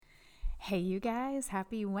Hey, you guys,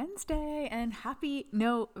 happy Wednesday and happy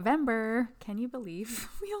November. Can you believe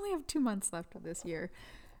we only have 2 months left of this year?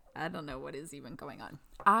 I don't know what is even going on.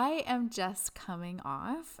 I am just coming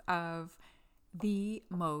off of the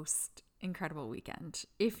most incredible weekend.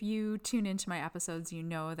 If you tune into my episodes, you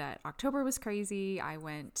know that October was crazy. I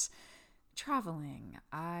went traveling,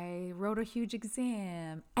 I wrote a huge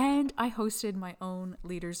exam, and I hosted my own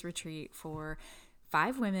leaders retreat for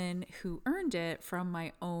 5 women who earned it from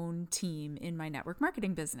my own team in my network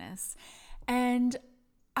marketing business. And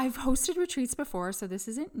I've hosted retreats before, so this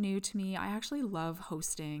isn't new to me. I actually love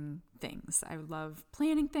hosting things. I love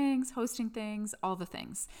planning things, hosting things, all the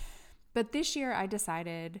things. But this year I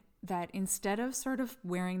decided that instead of sort of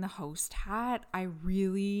wearing the host hat, I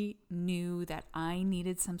really knew that I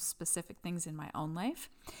needed some specific things in my own life.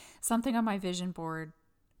 Something on my vision board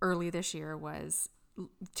early this year was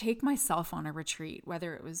take myself on a retreat,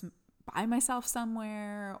 whether it was by myself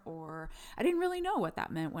somewhere or I didn't really know what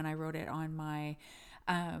that meant when I wrote it on my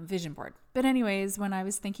vision board. But anyways, when I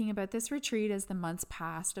was thinking about this retreat as the months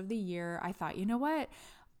passed of the year, I thought, you know what?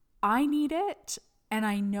 I need it. And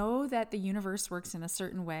I know that the universe works in a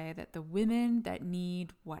certain way that the women that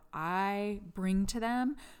need what I bring to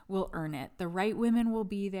them will earn it. The right women will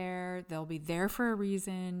be there. They'll be there for a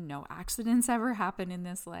reason. No accidents ever happen in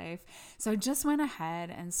this life. So I just went ahead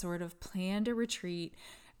and sort of planned a retreat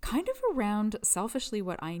kind of around selfishly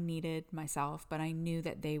what I needed myself, but I knew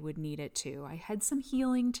that they would need it too. I had some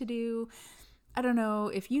healing to do. I don't know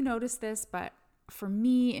if you noticed this, but for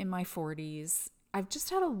me in my 40s, I've just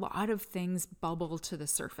had a lot of things bubble to the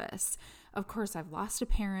surface. Of course, I've lost a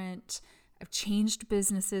parent. I've changed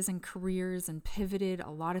businesses and careers and pivoted a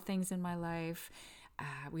lot of things in my life.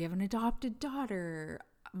 We have an adopted daughter.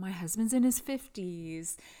 My husband's in his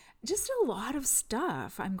 50s. Just a lot of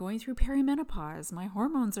stuff. I'm going through perimenopause. My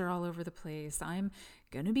hormones are all over the place. I'm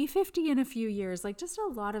going to be 50 in a few years. Like just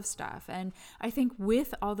a lot of stuff. And I think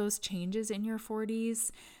with all those changes in your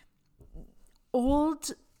 40s,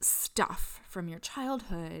 old stuff from your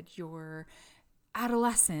childhood, your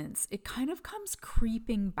adolescence, it kind of comes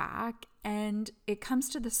creeping back and it comes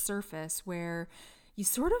to the surface where you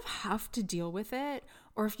sort of have to deal with it.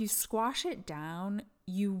 Or if you squash it down,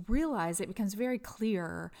 you realize it becomes very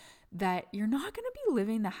clear that you're not going to be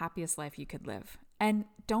living the happiest life you could live. And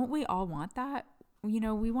don't we all want that? You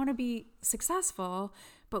know, we want to be successful,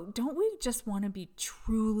 but don't we just want to be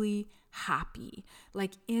truly happy?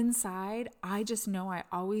 Like inside, I just know I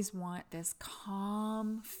always want this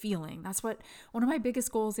calm feeling. That's what one of my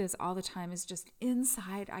biggest goals is all the time, is just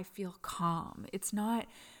inside I feel calm. It's not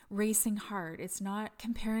racing heart. It's not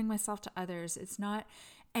comparing myself to others. It's not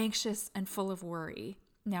anxious and full of worry.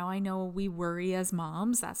 Now, I know we worry as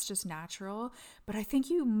moms, that's just natural, but I think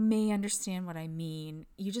you may understand what I mean.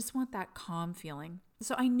 You just want that calm feeling.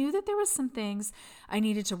 So I knew that there was some things I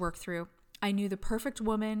needed to work through. I knew the perfect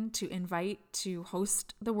woman to invite to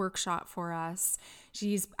host the workshop for us.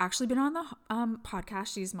 She's actually been on the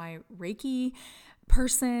podcast. She's my Reiki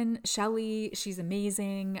person, Shelly. She's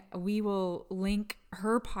amazing. We will link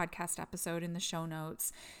her podcast episode in the show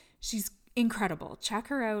notes. She's incredible. Check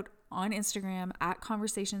her out on Instagram at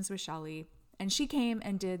Conversations with Shelly. And she came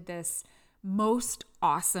and did this most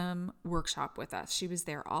awesome workshop with us. She was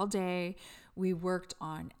there all day. We worked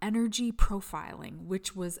on energy profiling,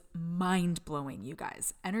 which was mind-blowing, you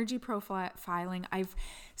guys. Energy profiling, I've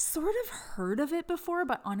sort of heard of it before,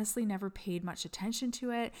 but honestly never paid much attention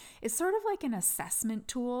to it. It's sort of like an assessment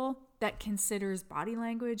tool that considers body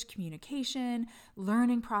language, communication,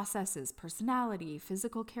 learning processes, personality,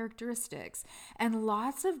 physical characteristics, and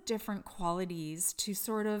lots of different qualities to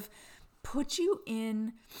sort of put you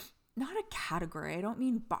in not a category. I don't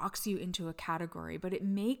mean box you into a category, but it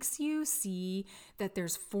makes you see that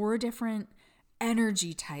there's 4 different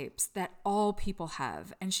energy types that all people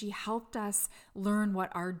have. And she helped us learn what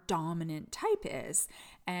our dominant type is.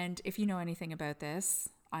 And if you know anything about this,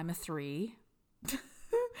 I'm a 3.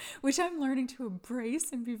 Which I'm learning to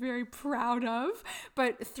embrace and be very proud of.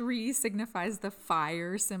 But 3 signifies the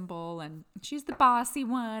fire symbol, and she's the bossy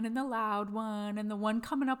one and the loud one and the one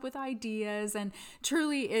coming up with ideas, and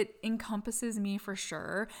truly it encompasses me for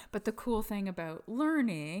sure. But the cool thing about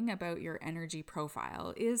learning about your energy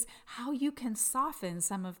profile is how you can soften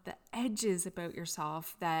some of the edges about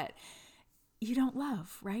yourself that you don't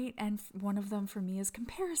love, right? And one of them for me is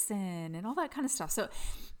comparison and all that kind of stuff. So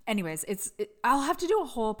anyways, I'll have to do a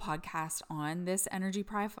whole podcast on this energy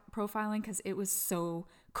profiling because it was so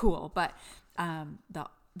cool. But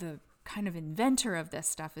the kind of inventor of this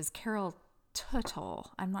stuff is Carol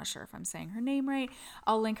Tuttle. I'm not sure if I'm saying her name right.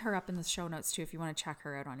 I'll link her up in the show notes too if you want to check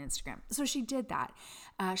her out on Instagram. So she did that.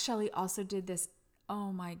 Shelly also did this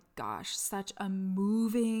oh my gosh, such a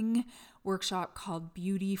moving workshop called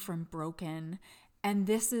Beauty from Broken. And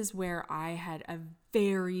this is where I had a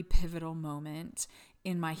very pivotal moment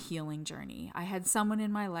in my healing journey. I had someone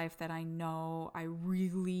in my life that I know I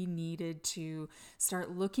really needed to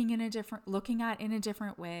start looking at in a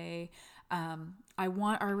different way. I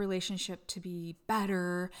want our relationship to be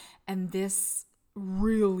better, and this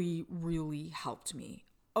really, really helped me.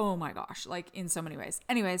 Oh my gosh, like in so many ways.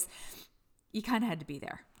 Anyways, you kind of had to be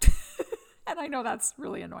there. And I know that's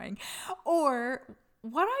really annoying. Or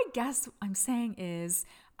what I guess I'm saying is,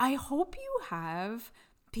 I hope you have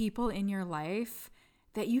people in your life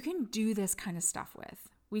that you can do this kind of stuff with.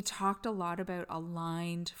 We talked a lot about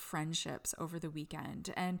aligned friendships over the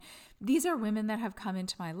weekend. And these are women that have come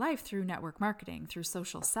into my life through network marketing, through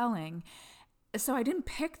social selling. So I didn't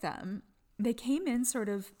pick them. They came in sort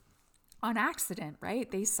of on accident,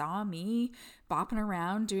 right? They saw me bopping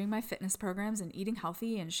around doing my fitness programs and eating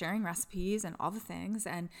healthy and sharing recipes and all the things.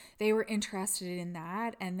 And they were interested in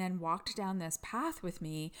that and then walked down this path with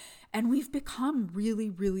me. And we've become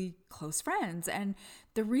really, really close friends. And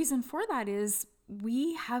the reason for that is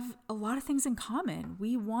we have a lot of things in common.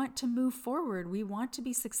 We want to move forward. We want to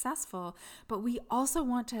be successful, but we also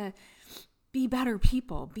want to be better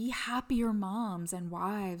people, be happier moms and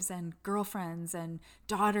wives and girlfriends and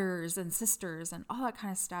daughters and sisters and all that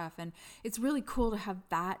kind of stuff. And it's really cool to have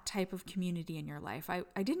that type of community in your life. I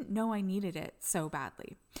didn't know I needed it so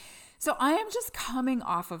badly. So I am just coming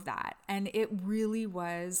off of that. And it really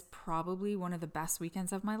was probably one of the best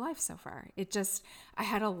weekends of my life so far. I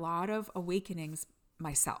had a lot of awakenings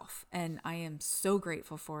myself, and I am so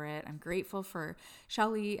grateful for it. I'm grateful for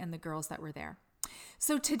Shelly and the girls that were there.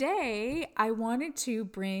 So today I wanted to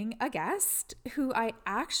bring a guest who I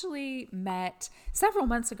actually met several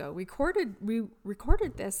months ago. We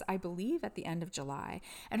recorded this, I believe, at the end of July,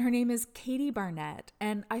 and her name is Katie Barnett.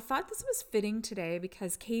 And I thought this was fitting today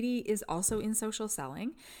because Katie is also in social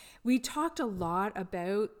selling. We talked a lot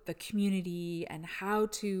about the community and how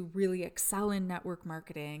to really excel in network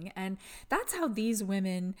marketing. And that's how these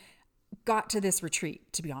women got to this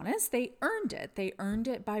retreat, to be honest. They earned it. They earned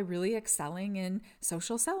it by really excelling in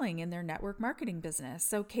social selling in their network marketing business.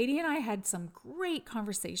 So Katie and I had some great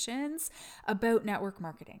conversations about network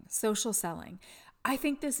marketing, social selling. I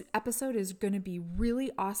think this episode is going to be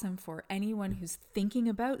really awesome for anyone who's thinking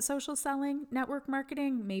about social selling, network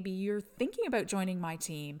marketing. Maybe you're thinking about joining my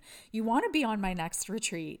team. You want to be on my next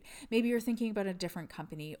retreat. Maybe you're thinking about a different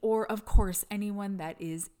company. Or, of course, anyone that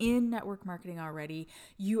is in network marketing already.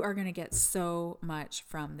 You are going to get so much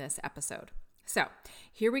from this episode. So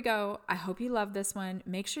here we go. I hope you love this one.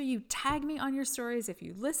 Make sure you tag me on your stories. If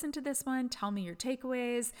you listen to this one, tell me your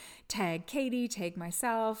takeaways, tag Katie, tag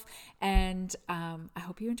myself, and I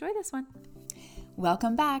hope you enjoy this one.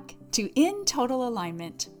 Welcome back to In Total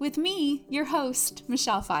Alignment with me, your host,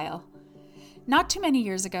 Michelle File. Not too many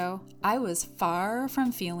years ago, I was far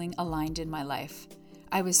from feeling aligned in my life.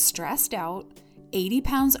 I was stressed out, 80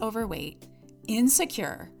 pounds overweight,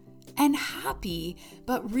 insecure, and happy,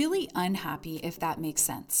 but really unhappy, if that makes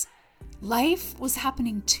sense. Life was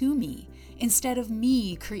happening to me instead of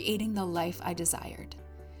me creating the life I desired.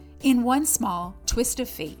 In one small twist of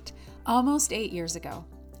fate, almost 8 years ago,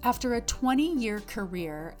 after a 20-year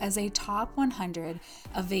career as a top 100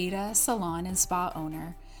 Aveda salon and spa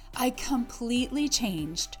owner, I completely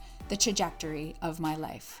changed the trajectory of my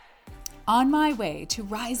life. On my way to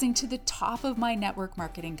rising to the top of my network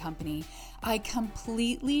marketing company, I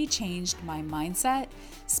completely changed my mindset,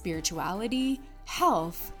 spirituality,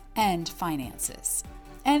 health, and finances.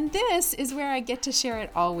 And this is where I get to share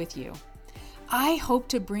it all with you. I hope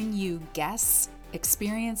to bring you guests,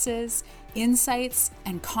 experiences, insights,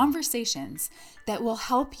 and conversations that will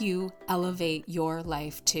help you elevate your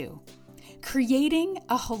life too. Creating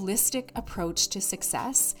a holistic approach to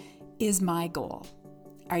success is my goal.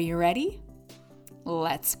 Are you ready?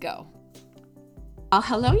 Let's go. Well,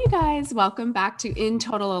 hello, you guys. Welcome back to In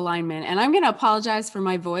Total Alignment. And I'm going to apologize for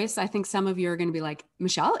my voice. I think some of you are going to be like,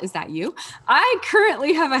 Michelle, is that you? I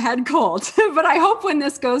currently have a head cold, but I hope when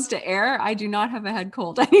this goes to air, I do not have a head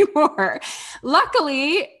cold anymore.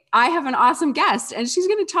 Luckily, I have an awesome guest and she's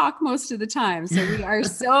going to talk most of the time. So we are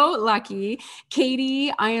so lucky.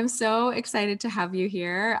 Katie, I am so excited to have you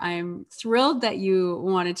here. I'm thrilled that you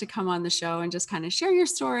wanted to come on the show and just kind of share your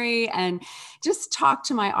story and just talk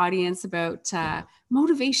to my audience about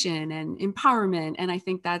motivation and empowerment. And I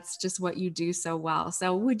think that's just what you do so well.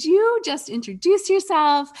 So would you just introduce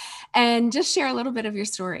yourself and just share a little bit of your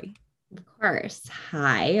story? Of course.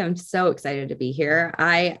 Hi, I'm so excited to be here.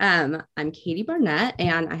 I'm Katie Barnett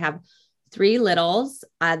and I have 3 littles.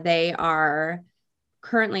 They are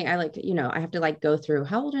currently I like, I have to like go through,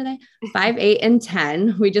 how old are they? 5, 8, and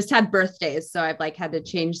 10. We just had birthdays. So I've like had to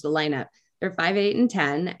change the lineup. They're 5, 8, and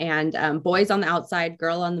 10, and boys on the outside,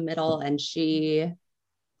 girl on the middle. And she's,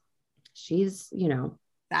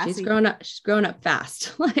 Sassy. she's grown up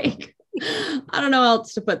fast. Like, I don't know how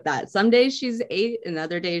else to put that. Some days she's 8 and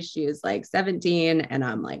other days she is like 17. And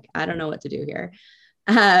I'm like, I don't know what to do here.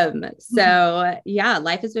 So yeah,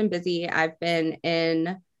 life has been busy. I've been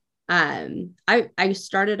in, I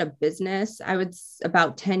started a business,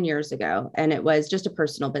 about 10 years ago, and it was just a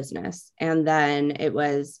personal business. And then it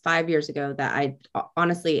was 5 years ago that I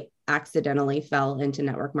honestly accidentally fell into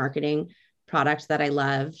network marketing, product that I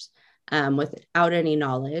loved, without any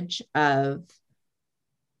knowledge of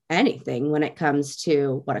anything when it comes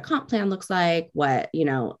to what a comp plan looks like, what,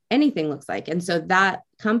 anything looks like. And so that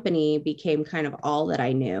company became kind of all that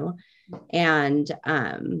I knew. And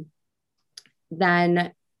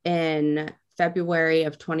then in February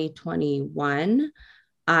of 2021,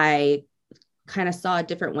 I kind of saw a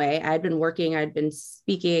different way. I'd been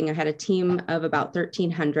speaking. I had a team of about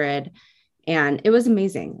 1,300, and it was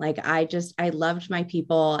amazing. Like, I loved my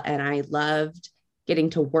people, and I loved getting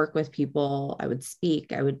to work with people. I would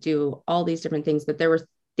speak, I would do all these different things, but there were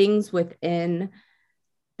things within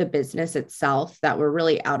the business itself that were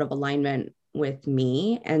really out of alignment with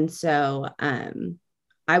me. And so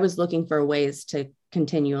I was looking for ways to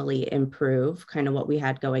continually improve kind of what we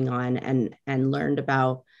had going on, and learned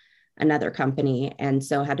about another company. And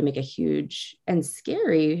so had to make a huge and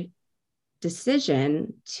scary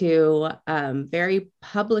decision to very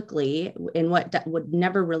publicly, in what would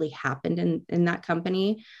never really happen in that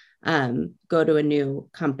company, go to a new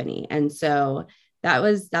company. And so that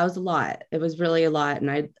was a lot. It was really a lot.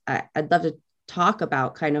 And I'd love to talk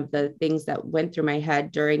about kind of the things that went through my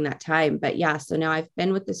head during that time. But yeah, so now I've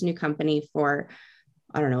been with this new company for,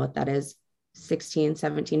 I don't know what that is, 16,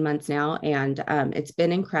 17 months now. And it's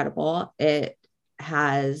been incredible. It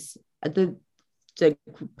has the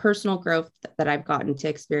personal growth that I've gotten to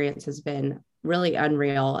experience has been really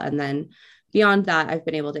unreal. And then beyond that, I've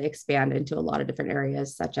been able to expand into a lot of different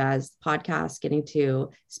areas, such as podcasts, getting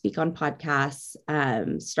to speak on podcasts,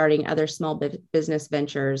 starting other small business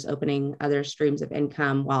ventures, opening other streams of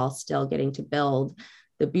income, while still getting to build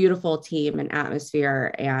the beautiful team and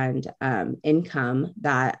atmosphere and income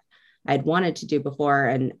that I'd wanted to do before.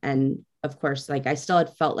 And of course, like, I still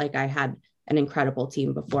had felt like I had an incredible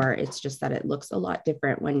team before. It's just that it looks a lot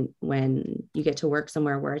different when you get to work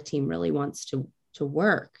somewhere where a team really wants to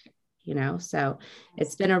work, so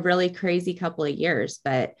it's been a really crazy couple of years,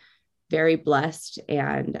 but very blessed.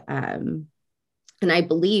 And I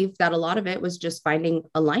believe that a lot of it was just finding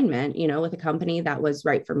alignment, with a company that was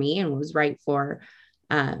right for me and was right for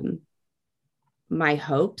my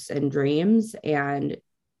hopes and dreams. And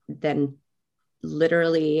then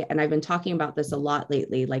literally, and I've been talking about this a lot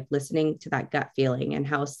lately, like listening to that gut feeling and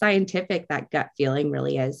how scientific that gut feeling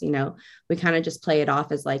really is. We kind of just play it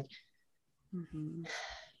off as like,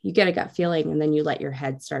 you get a gut feeling, and then you let your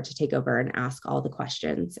head start to take over and ask all the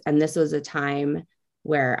questions. And this was a time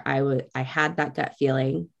where I had that gut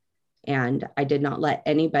feeling, and I did not let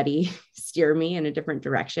anybody steer me in a different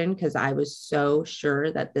direction, because I was so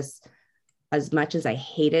sure that this, as much as I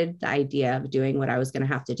hated the idea of doing what I was going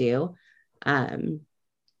to have to do,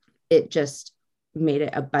 it just made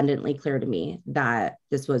it abundantly clear to me that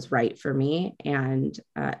this was right for me. And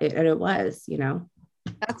it was,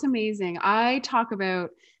 That's amazing. I talk about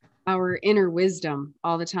our inner wisdom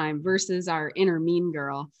all the time versus our inner mean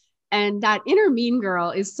girl. And that inner mean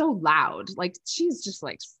girl is so loud. Like, she's just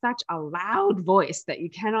like such a loud voice that you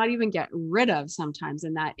cannot even get rid of sometimes.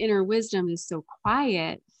 And that inner wisdom is so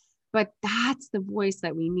quiet, but that's the voice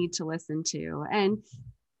that we need to listen to. And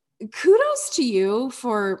kudos to you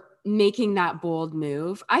for making that bold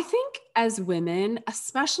move. I think as women,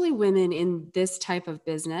 especially women in this type of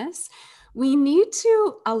business, we need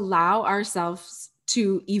to allow ourselves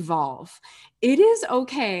to evolve. It is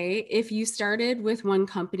okay if you started with one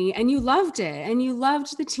company and you loved it and you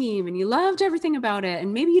loved the team and you loved everything about it,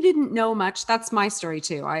 and maybe you didn't know much. That's my story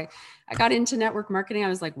too. I got into network marketing. I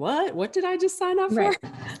was like, what did I just sign up for? Right.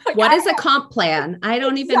 Like, what is a comp plan? I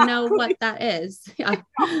don't even know Exactly. what that is. Yeah.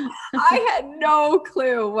 I had no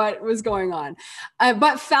clue what was going on,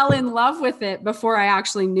 but fell in love with it before I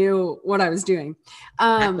actually knew what I was doing.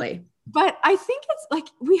 Exactly. But I think it's like,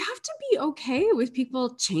 we have to be okay with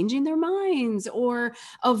people changing their minds or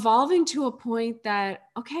evolving to a point that,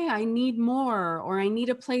 okay, I need more, or I need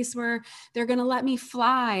a place where they're going to let me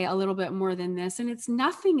fly a little bit more than this. And it's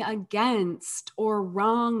nothing against or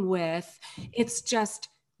wrong with, it's just,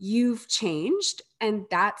 you've changed, and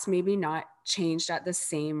that's maybe not changed at the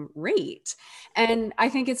same rate. And I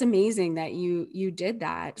think it's amazing that you did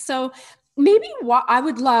that. So maybe what I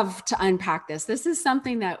would love to unpack this. This is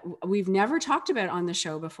something that we've never talked about on the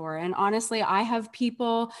show before. And honestly, I have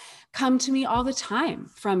people come to me all the time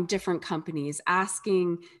from different companies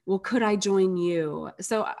asking, well, could I join you?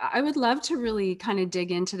 So I would love to really kind of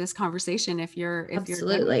dig into this conversation if you're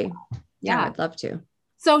Absolutely. Yeah, I'd love to.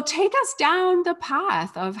 So take us down the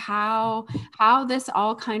path of how this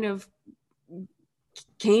all kind of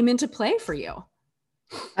came into play for you.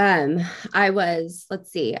 I was,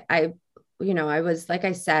 I was, like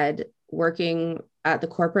I said, working at the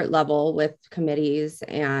corporate level with committees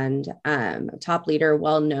and top leader,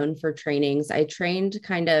 well known for trainings. I trained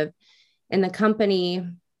kind of in the company.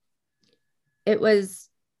 It was,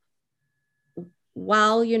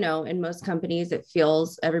 while, in most companies, it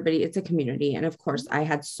feels it's a community. And of course, I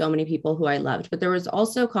had so many people who I loved, but there was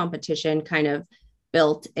also competition kind of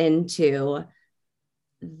built into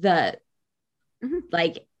the,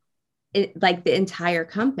 like the entire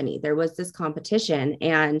company. There was this competition,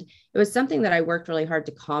 and it was something that I worked really hard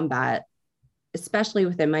to combat, especially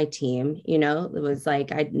within my team. It was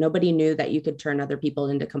like, nobody knew that you could turn other people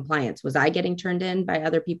into compliance. Was I getting turned in by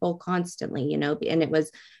other people constantly, and it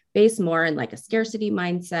was based more in like a scarcity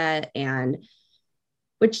mindset, and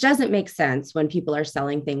which doesn't make sense when people are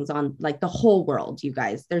selling things on like the whole world. You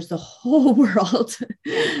guys, there's the whole world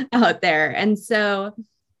out there. And so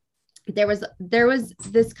there was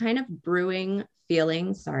this kind of brewing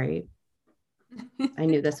feeling. Sorry. I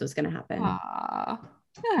knew this was going to happen.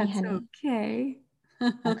 That's okay.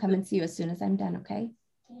 I'll come and see you as soon as I'm done. Okay.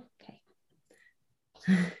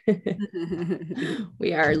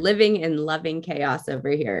 We are living in loving chaos over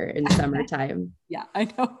here in summertime. Yeah, I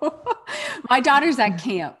know. My daughter's at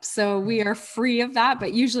camp, so we are free of that,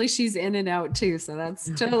 but usually she's in and out too. So that's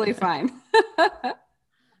totally fine.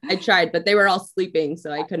 I tried, but they were all sleeping.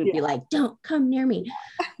 So I couldn't be like, don't come near me.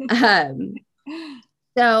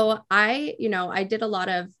 So I did a lot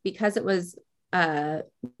of, because it was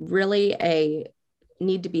really a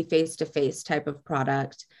need to be face-to-face type of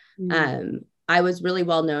product. I was really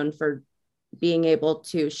well known for being able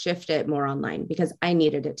to shift it more online because I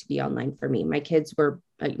needed it to be online for me.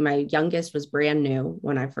 My youngest was brand new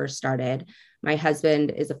when I first started. My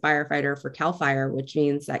husband is a firefighter for CAL FIRE, which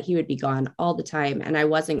means that he would be gone all the time. And I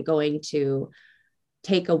wasn't going to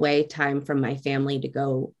take away time from my family to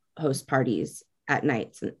go host parties at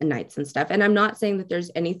nights and stuff. And I'm not saying that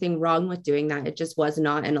there's anything wrong with doing that. It just was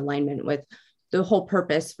not in alignment with the whole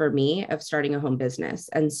purpose for me of starting a home business.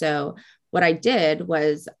 And so what I did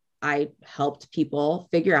was I helped people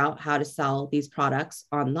figure out how to sell these products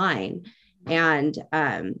online. And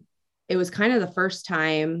it was kind of the first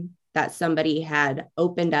time that somebody had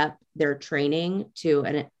opened up their training to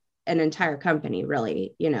an entire company,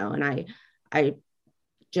 really, and I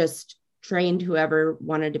just trained whoever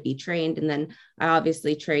wanted to be trained. And then I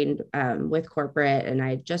obviously trained with corporate, and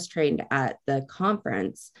I just trained at the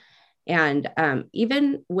conference. And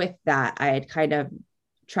even with that, I had kind of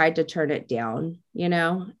tried to turn it down,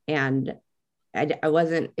 and I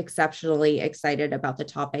wasn't exceptionally excited about the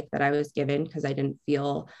topic that I was given because I didn't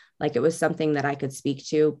feel like it was something that I could speak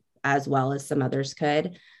to as well as some others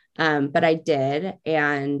could. But I did.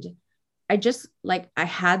 And I just I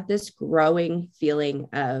had this growing feeling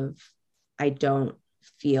of, I don't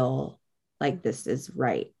feel like this is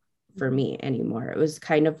right for me anymore. It was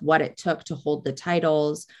kind of what it took to hold the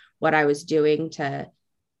titles, what I was doing to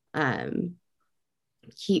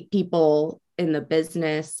keep people in the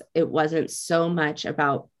business. It wasn't so much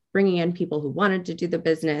about bringing in people who wanted to do the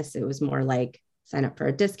business. It was more like sign up for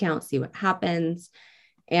a discount, see what happens.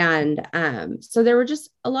 And so there were just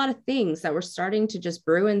a lot of things that were starting to just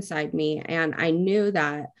brew inside me. And I knew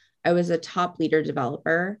that I was a top leader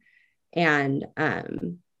developer, and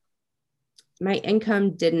my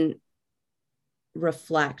income didn't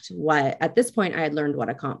reflect what, at this point, I had learned what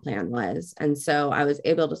a comp plan was. And so I was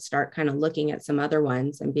able to start kind of looking at some other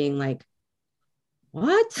ones and being like,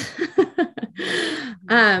 what?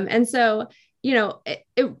 And so,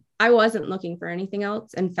 I wasn't looking for anything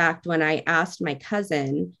else. In fact, when I asked my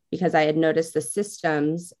cousin, because I had noticed the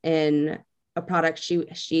systems in a product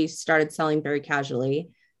she started selling very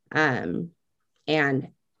casually, and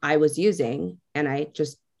I was using, and I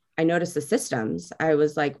noticed the systems. I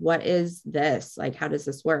was like, what is this? Like, how does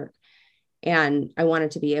this work? And I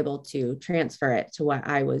wanted to be able to transfer it to what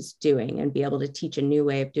I was doing and be able to teach a new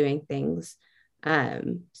way of doing things.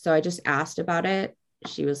 So I just asked about it.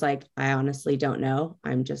 She was like, I honestly don't know.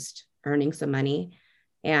 I'm just earning some money,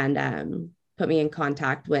 and put me in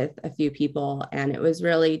contact with a few people. And it was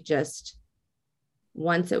really just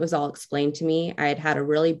once it was all explained to me, I had had a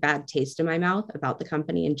really bad taste in my mouth about the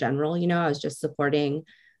company in general. I was just supporting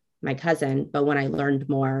my cousin. But when I learned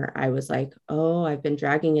more, I was like, oh, I've been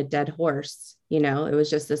dragging a dead horse. It was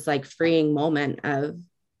just this like freeing moment of,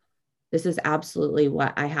 this is absolutely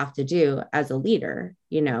what I have to do as a leader.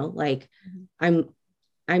 Like I'm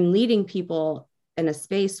leading people in a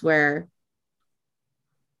space where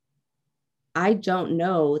I don't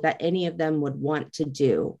know that any of them would want to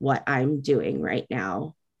do what I'm doing right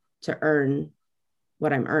now to earn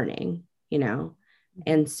what I'm earning.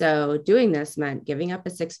 And so doing this meant giving up a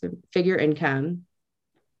 6-figure income,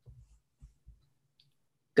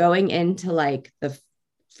 going into like the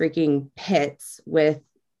freaking pits with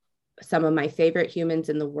some of my favorite humans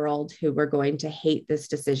in the world who were going to hate this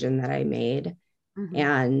decision that I made,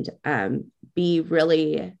 and be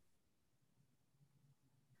really,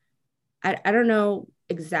 I don't know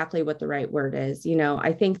exactly what the right word is.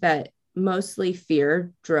 I think that mostly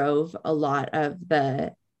fear drove a lot of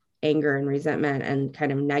the anger and resentment and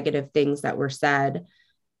kind of negative things that were said.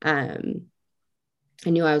 I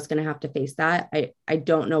knew I was going to have to face that. I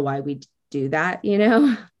don't know why we do that,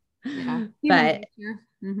 Yeah. But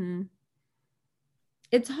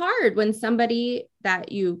it's hard when somebody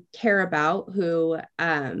that you care about, who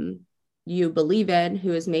you believe in,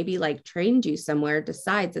 who has maybe like trained you somewhere,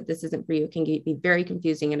 decides that this isn't for you. It can be very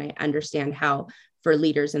confusing. And I understand how for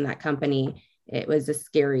leaders in that company, it was a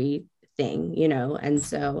scary thing, And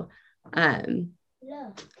so I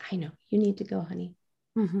know you need to go, honey.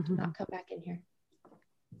 Not come back in here.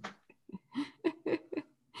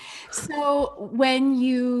 So when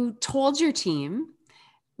you told your team,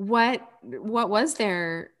 what was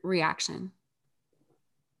their reaction?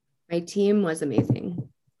 My team was amazing.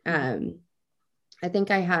 I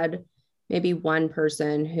think I had maybe one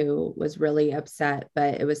person who was really upset,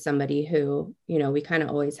 but it was somebody who, we kind of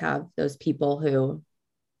always have those people who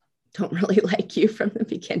don't really like you from the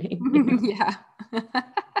beginning. Yeah.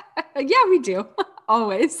 Yeah, we do.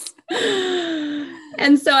 Always.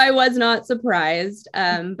 And so I was not surprised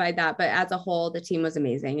by that, but as a whole, the team was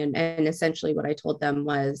amazing. And essentially what I told them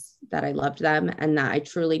was that I loved them and that I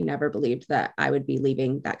truly never believed that I would be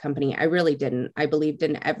leaving that company. I really didn't. I believed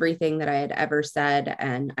in everything that I had ever said.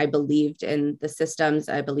 And I believed in the systems.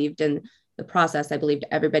 I believed in the process. I believed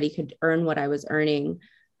everybody could earn what I was earning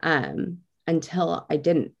until I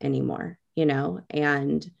didn't anymore,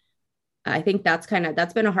 and I think that's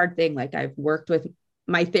been a hard thing. Like I've worked with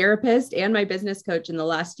my therapist and my business coach in the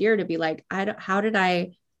last year to be like, how did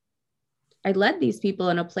I led these people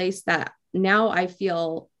in a place that now I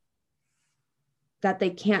feel that they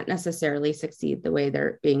can't necessarily succeed the way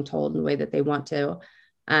they're being told and the way that they want to.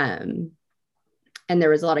 And there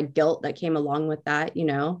was a lot of guilt that came along with that.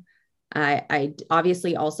 I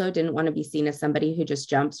obviously also didn't want to be seen as somebody who just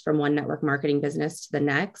jumps from one network marketing business to the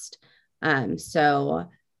next. So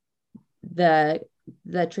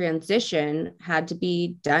the transition had to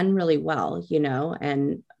be done really well,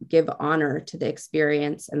 and give honor to the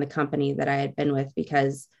experience and the company that I had been with,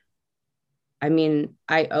 because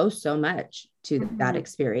I owe so much to that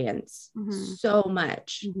experience, so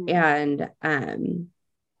much. And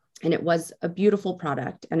it was a beautiful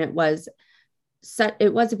product, and it was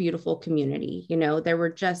a beautiful community. There were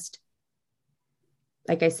just,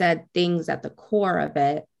 like I said, things at the core of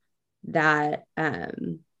it that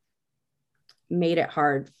made it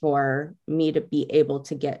hard for me to be able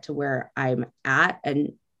to get to where I'm at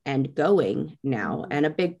and going now. And a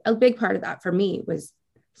big part of that for me was,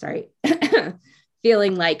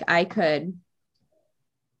 feeling like I could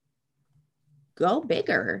go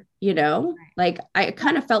bigger, like I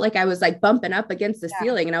kind of felt like I was like bumping up against the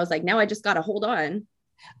ceiling, and I was like, now I just got to hold on.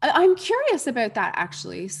 I'm curious about that,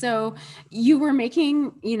 actually. So you were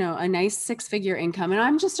making, a nice 6-figure income, and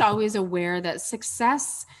I'm just always aware that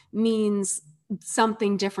success means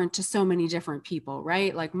something different to so many different people,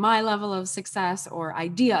 right? Like my level of success or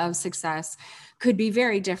idea of success could be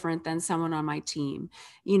very different than someone on my team.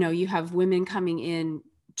 You have women coming in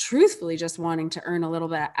truthfully just wanting to earn a little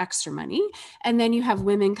bit of extra money. And then you have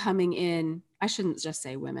women coming in, I shouldn't just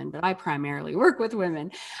say women, but I primarily work with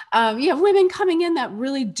women. You have women coming in that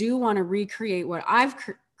really do want to recreate what I've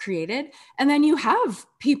created. And then you have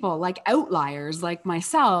people like outliers like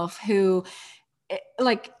myself who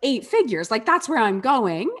like 8 figures, like that's where I'm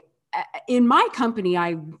going. In my company,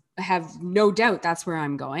 I have no doubt that's where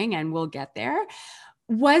I'm going, and we'll get there.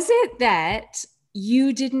 Was it that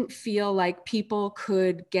you didn't feel like people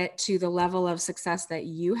could get to the level of success that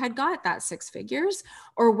you had got, that 6 figures?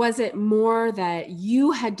 Or was it more that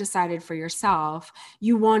you had decided for yourself,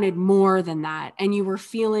 you wanted more than that, and you were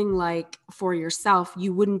feeling like for yourself,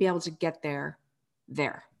 you wouldn't be able to get there?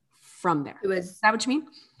 from there. Is that what you mean?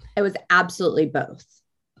 It was absolutely both.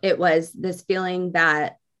 It was this feeling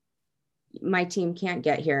that my team can't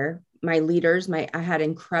get here. My leaders, I had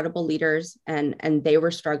incredible leaders, and they were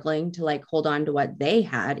struggling to like hold on to what they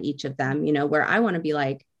had, each of them, you know, where I want to be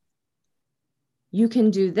like, you can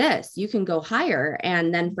do this, you can go higher.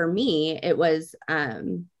 And then for me, it was,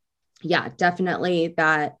 definitely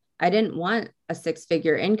that I didn't want a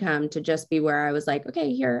 6-figure income to just be where I was like,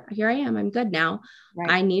 okay, here I am, I'm good now. Right.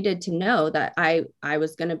 I needed to know that I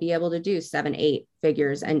was going to be able to do 7-8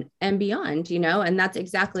 figures and beyond, you know, and that's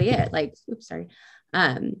exactly it. Like, oops, sorry.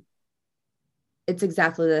 It's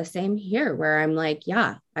exactly the same here where I'm like,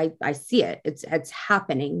 yeah, I see it. It's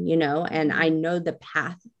happening, you know, and I know the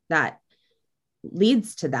path that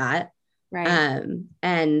leads to that. Right.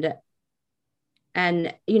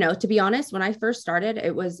 And, you know, to be honest, when I first started,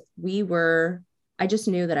 I just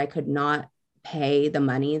knew that I could not pay the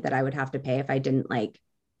money that I would have to pay if I didn't like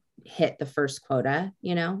hit the first quota.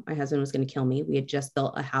 You know, my husband was going to kill me. We had just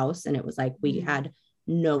built a house and it was like, we had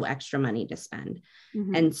no extra money to spend.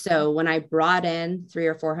 Mm-hmm. And so when I brought in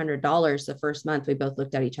 $300 or $400 the first month, we both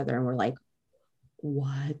looked at each other and were like,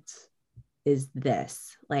 what is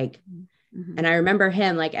this? Like, mm-hmm. And I remember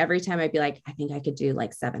him, like, every time I'd be like, I think I could do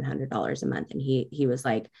like $700 a month. And he was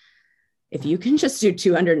like, if you can just do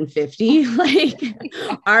 250, like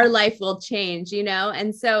our life will change, you know?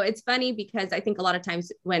 And so it's funny because I think a lot of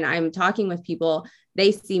times when I'm talking with people,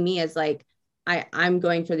 they see me as like, I'm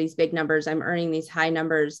going for these big numbers. I'm earning these high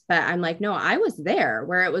numbers, but I'm like, no, I was there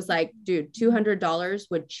where it was like, dude, $200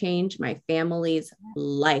 would change my family's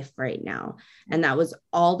life right now. And that was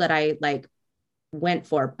all that I like went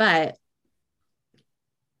for. But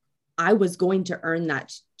I was going to earn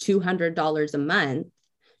that $200 a month,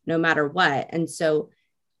 no matter what. And so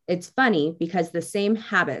it's funny because the same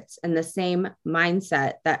habits and the same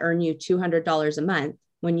mindset that earn you $200 a month,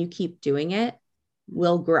 when you keep doing it,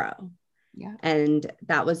 will grow. Yeah. And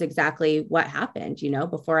that was exactly what happened. You know,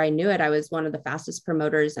 before I knew it, I was one of the fastest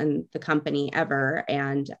promoters in the company ever.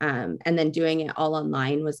 And then doing it all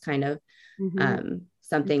online was kind of,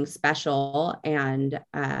 something special. And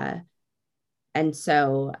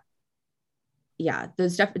so, yeah,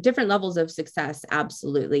 there's different levels of success.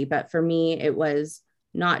 Absolutely. But for me, it was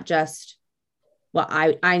not just, well,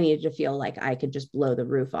 I needed to feel like I could just blow the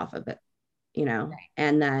roof off of it, you know, right.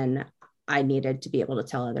 And then I needed to be able to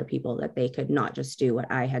tell other people that they could not just do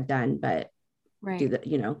what I had done, but do the,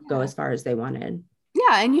 you know, go as far as they wanted.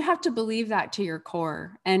 Yeah. And you have to believe that to your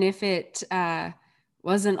core. And if it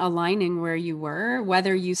wasn't aligning where you were,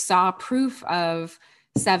 whether you saw proof of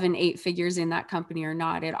 7-8 figures in that company or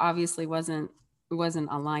not, it obviously wasn't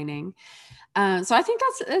aligning. So I think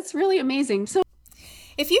that's really amazing. So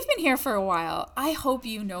if you've been here for a while, I hope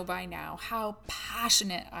you know by now how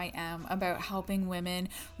passionate I am about helping women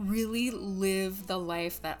really live the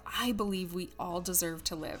life that I believe we all deserve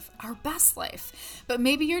to live, our best life. But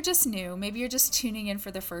maybe you're just new, maybe you're just tuning in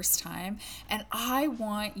for the first time, and I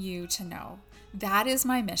want you to know that is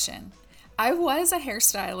my mission. I was a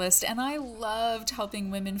hairstylist and I loved helping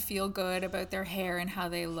women feel good about their hair and how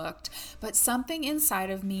they looked, but something inside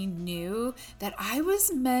of me knew that I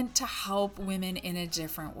was meant to help women in a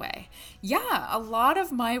different way. Yeah, a lot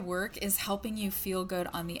of my work is helping you feel good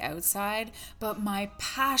on the outside, but my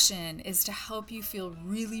passion is to help you feel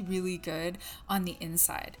really, really good on the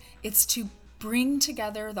inside. It's to bring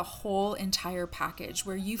together the whole entire package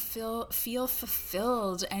where you feel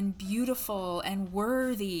fulfilled and beautiful and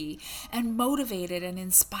worthy and motivated and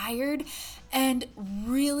inspired, and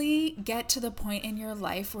really get to the point in your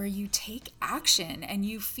life where you take action and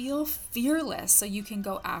you feel fearless so you can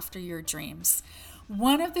go after your dreams.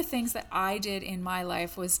 One of the things that I did in my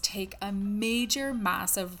life was take a major,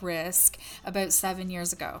 massive risk about 7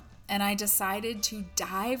 years ago. And I decided to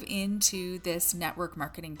dive into this network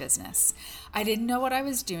marketing business. I didn't know what I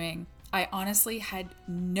was doing. I honestly had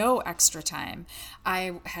no extra time.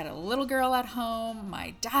 I had a little girl at home.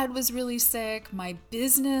 My dad was really sick. My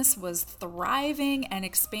business was thriving and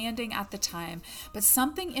expanding at the time. But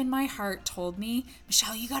something in my heart told me,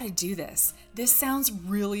 Michelle, you got to do this. This sounds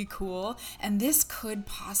really cool. And this could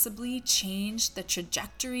possibly change the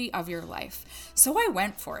trajectory of your life. So I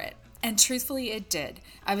went for it. And truthfully, it did.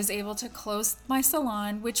 I was able to close my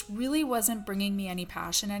salon, which really wasn't bringing me any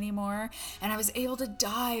passion anymore. And I was able to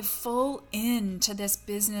dive full into this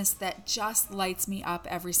business that just lights me up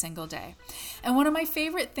every single day. And one of my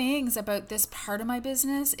favorite things about this part of my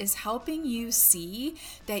business is helping you see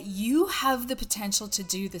that you have the potential to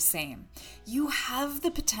do the same. You have the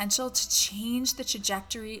potential to change the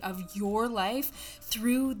trajectory of your life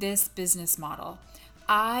through this business model.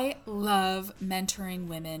 I love mentoring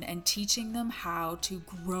women and teaching them how to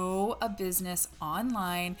grow a business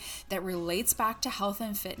online that relates back to health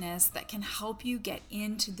and fitness, that can help you get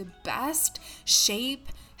into the best shape,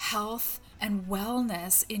 health, and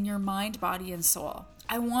wellness in your mind, body, and soul.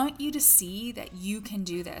 I want you to see that you can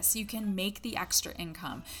do this. You can make the extra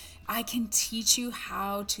income. I can teach you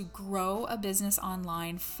how to grow a business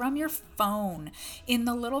online from your phone in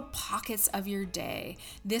the little pockets of your day.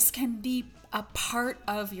 This can be a part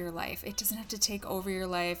of your life. It doesn't have to take over your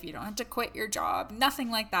life. You don't have to quit your job,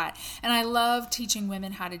 nothing like that. And I love teaching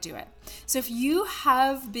women how to do it. So if you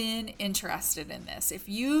have been interested in this, if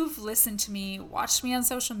you've listened to me, watched me on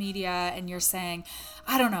social media, and you're saying,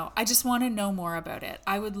 I don't know, I just want to know more about it.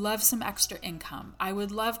 I would love some extra income. I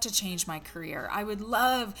would love to change my career. I would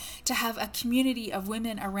love to have a community of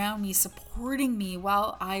women around me supporting me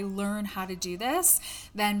while I learn how to do this,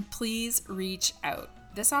 then please reach out.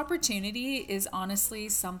 This opportunity is honestly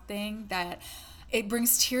something that it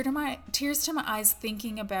brings tears to my eyes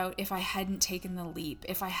thinking about if I hadn't taken the leap,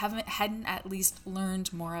 if I hadn't at least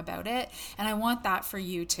learned more about it. And I want that for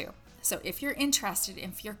you too. So if you're interested,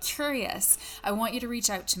 if you're curious, I want you to reach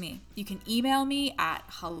out to me. You can email me at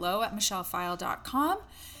hello@michellefile.com.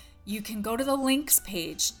 You can go to the links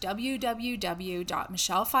page,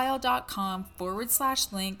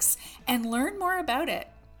 www.michellefile.com/links, and learn more about it.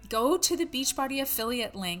 Go to the Beachbody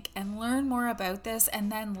affiliate link and learn more about this,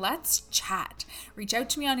 and then let's chat. Reach out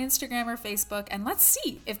to me on Instagram or Facebook, and let's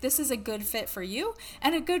see if this is a good fit for you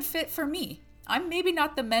and a good fit for me. I'm maybe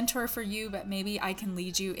not the mentor for you, but maybe I can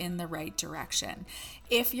lead you in the right direction.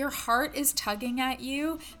 If your heart is tugging at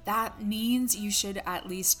you, that means you should at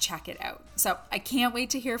least check it out. So I can't wait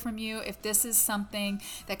to hear from you. If this is something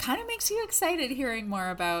that kind of makes you excited hearing more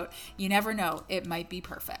about, you never know, it might be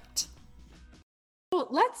perfect. Well,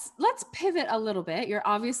 let's pivot a little bit. You're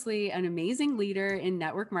obviously an amazing leader in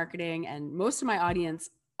network marketing, and most of my audience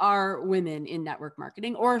are women in network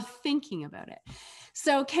marketing or thinking about it.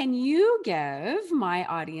 So can you give my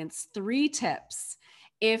audience 3 tips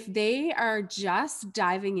if they are just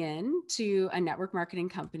diving into a network marketing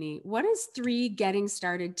company? What is 3 getting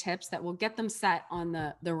started tips that will get them set on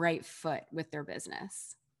the right foot with their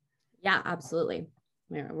business? Yeah, absolutely.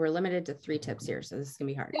 We're limited to 3 tips here, so this is gonna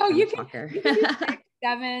be hard. Oh, you can talker. do 6,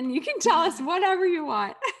 7. You can tell us whatever you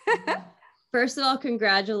want. First of all,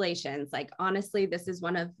 congratulations. Like, honestly, this is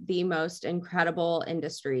one of the most incredible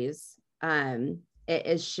industries. It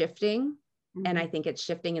is shifting, and I think it's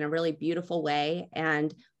shifting in a really beautiful way.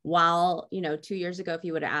 And while, 2 years ago, if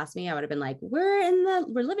you would have asked me, I would have been like, we're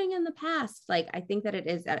living in the past. Like, I think that it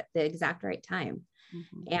is at the exact right time.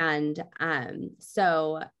 And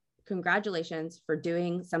so congratulations for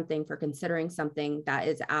doing something, for considering something that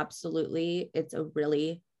is it's a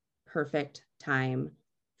really perfect time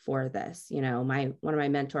for this. One of my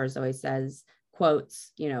mentors always says,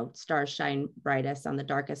 quotes, stars shine brightest on the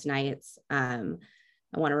darkest nights.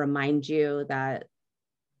 I want to remind you that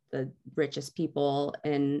the richest people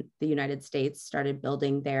in the United States started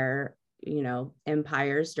building their,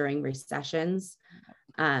 empires during recessions.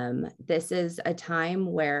 This is a time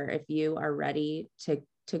where if you are ready to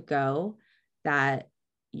go, that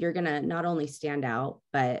you're going to not only stand out,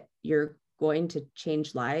 but you're going to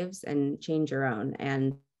change lives and change your own.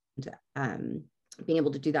 And being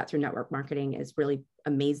able to do that through network marketing is really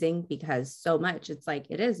amazing, because so much it's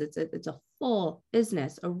a full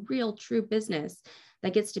business, a real true business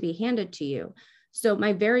that gets to be handed to you. So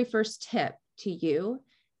my very first tip to you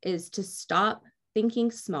is to stop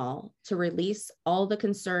thinking small, to release all the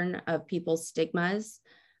concern of people's stigmas.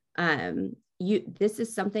 This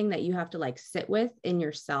is something that you have to sit with in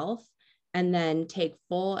yourself, and then take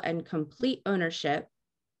full and complete ownership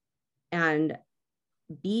and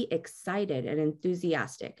be excited and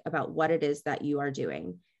enthusiastic about what it is that you are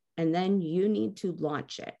doing. And then you need to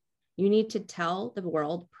launch it. You need to tell the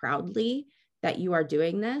world proudly that you are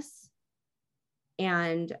doing this.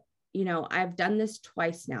 And, I've done this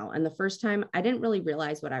twice now. And the first time I didn't really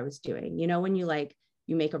realize what I was doing. When you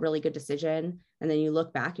make a really good decision and then you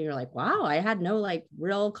look back and you're like, wow, I had no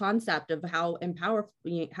real concept of how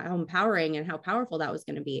empowering and how powerful that was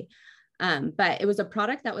going to be. But it was a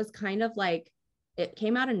product that was kind of it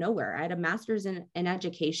came out of nowhere. I had a master's in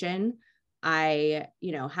education. I,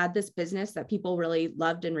 had this business that people really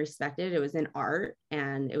loved and respected. It was in art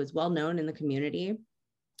and it was well known in the community.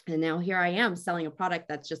 And now here I am selling a product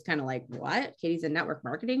that's just kind of what? Katie's in network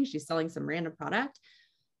marketing. She's selling some random product,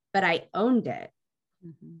 but I owned it.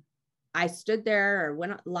 I stood there or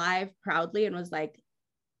went live proudly and was like,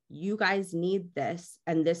 you guys need this.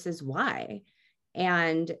 And this is why.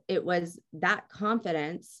 And it was that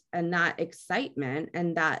confidence and that excitement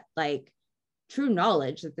and that true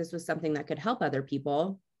knowledge that this was something that could help other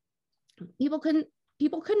people, people couldn't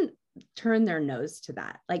turn their nose to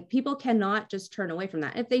that. Like, people cannot just turn away from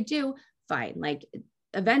that. If they do, fine. Like,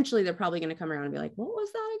 eventually they're probably going to come around and be like, what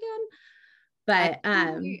was that again? But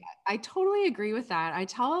I totally agree with that. I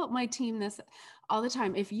tell my team this all the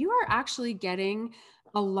time. If you are actually getting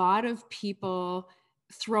a lot of people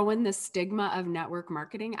throwing the stigma of network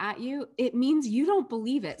marketing at you, it means you don't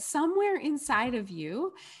believe it. Somewhere inside of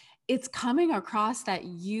you, it's coming across that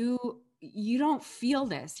you don't feel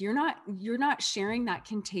this. You're not sharing that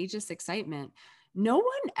contagious excitement. No one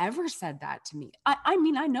ever said that to me. I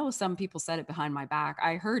mean, I know some people said it behind my back.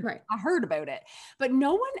 I heard about it, but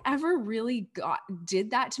no one ever really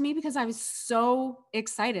did that to me, because I was so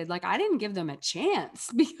excited. Like, I didn't give them a chance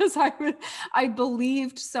because I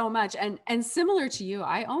believed so much. And similar to you,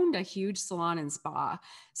 I owned a huge salon and spa.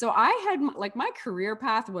 So I had, like, my career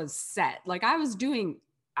path was set. Like, I was doing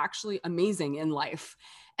actually amazing in life.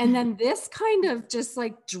 And then this kind of just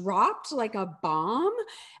like dropped like a bomb,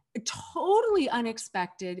 totally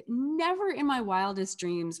unexpected. Never in my wildest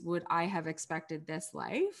dreams would I have expected this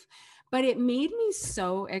life, but it made me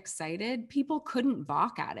so excited. People couldn't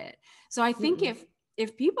balk at it. So I think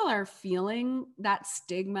if people are feeling that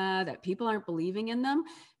stigma, that people aren't believing in them,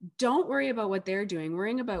 don't worry about what they're doing.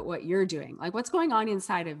 Worrying about what you're doing. Like, what's going on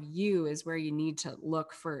inside of you is where you need to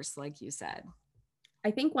look first, like you said. I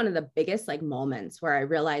think one of the biggest like moments where I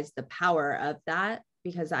realized the power of that,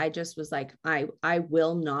 because I just was like, I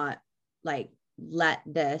will not like let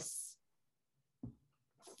this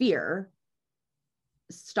fear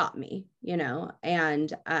stop me, you know?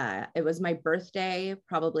 And it was my birthday,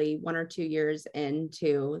 probably 1 or 2 years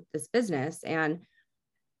into this business. And,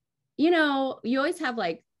 you know, you always have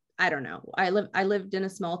like, I don't know, I lived in a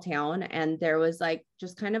small town, and there was like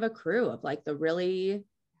just kind of a crew of like the really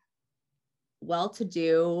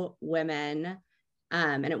well-to-do women.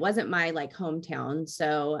 And it wasn't my like hometown.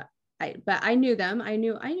 So but I knew them. I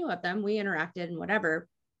knew of them. We interacted and whatever.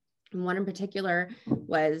 And one in particular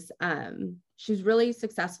was, she's really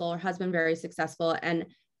successful, her husband, very successful. And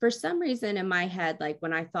for some reason in my head, like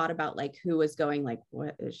when I thought about like who was going, like,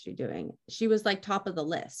 what is she doing? She was like top of the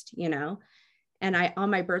list, you know? And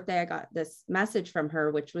on my birthday, I got this message from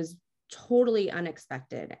her, which was totally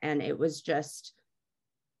unexpected. And it was just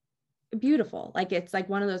beautiful. Like, it's like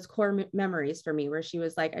one of those core memories for me, where she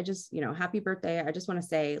was like, I just, you know, happy birthday. I just want to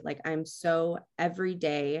say, like, I'm so every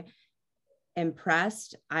day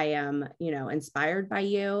impressed. I am, you know, inspired by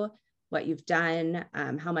you, what you've done,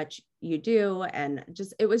 how much you do. And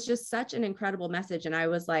just, it was just such an incredible message. And I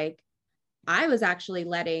was like, I was actually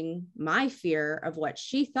letting my fear of what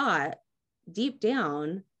she thought deep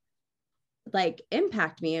down, like,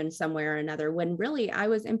 impact me in some way or another, when really I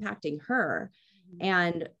was impacting her.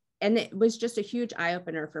 And it was just a huge eye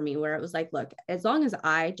opener for me, where it was like, look, as long as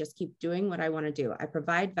I just keep doing what I want to do, I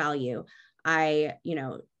provide value, I, you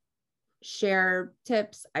know, share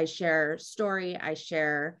tips, I share story, I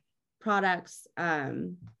share products,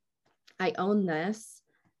 I own this.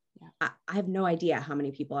 I have no idea how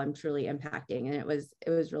many people I'm truly impacting. And it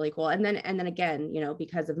was really cool. And then again, you know,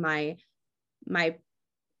 because of my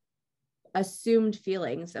assumed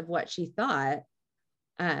feelings of what she thought,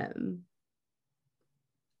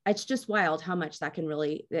 it's just wild how much that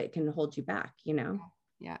can hold you back, you know?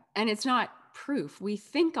 Yeah. And it's not proof. We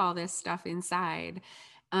think all this stuff inside.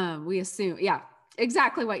 We assume, yeah,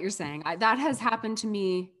 exactly what you're saying. That has happened to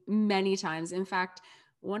me many times. In fact,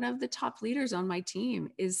 one of the top leaders on my team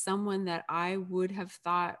is someone that I would have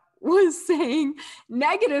thought was saying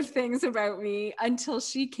negative things about me, until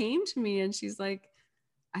she came to me and she's like,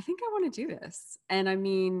 I think I want to do this. And I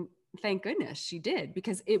mean, thank goodness she did,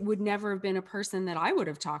 because it would never have been a person that I would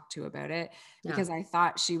have talked to about it, because I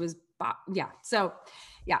thought she was, yeah. So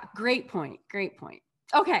yeah, great point. Great point.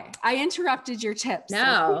 Okay. I interrupted your tips. No.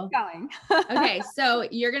 So keep going. Okay. So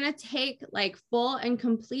you're going to take like full and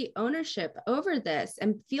complete ownership over this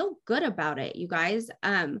and feel good about it. You guys,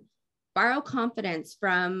 borrow confidence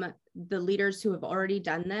from the leaders who have already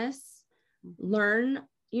done this. Learn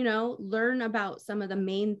about some of the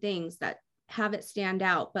main things that have it stand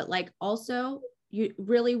out, but like also you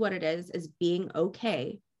really, what it is being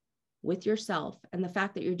okay with yourself and the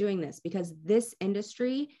fact that you're doing this, because this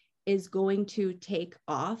industry is going to take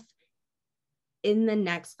off in the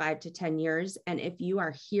next 5 to 10 years. And if you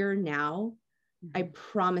are here now, I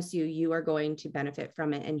promise you are going to benefit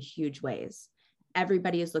from it in huge ways.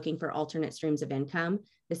 Everybody is looking for alternate streams of income.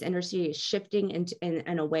 This industry is shifting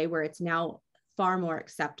in a way where it's now far more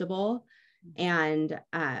acceptable, and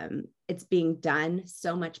it's being done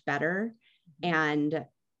so much better. And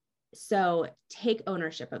so take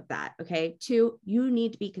ownership of that. Okay. 2, you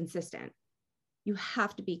need to be consistent. You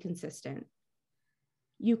have to be consistent.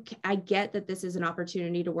 I get that this is an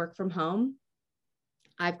opportunity to work from home.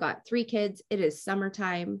 I've got 3 kids. It is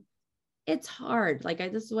summertime. It's hard. Like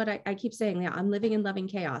this is what I keep saying. Yeah, I'm living in loving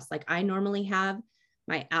chaos. Like I normally have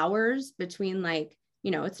my hours between like,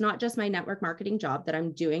 it's not just my network marketing job that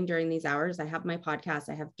I'm doing during these hours. I have my podcast,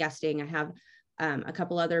 I have guesting, I have a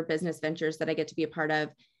couple other business ventures that I get to be a part of.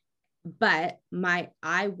 But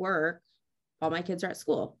I work while my kids are at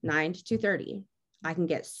school, 9 to 2:30. I can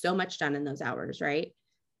get so much done in those hours, right?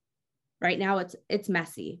 Right now it's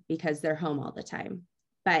messy because they're home all the time.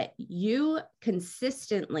 But you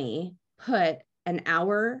consistently put an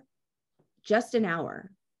hour, just an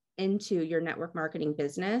hour into your network marketing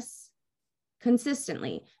business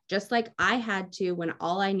consistently, just like I had to when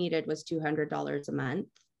all I needed was $200 a month.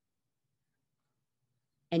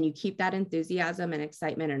 And you keep that enthusiasm and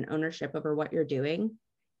excitement and ownership over what you're doing,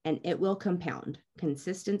 and it will compound.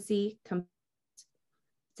 Consistency,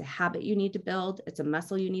 it's a habit you need to build. It's a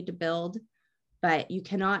muscle you need to build, but you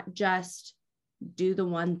cannot just do the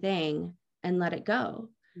one thing and let it go.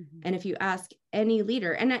 Mm-hmm. And if you ask any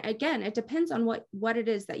leader, and again, it depends on what it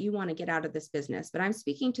is that you want to get out of this business, but I'm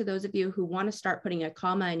speaking to those of you who want to start putting a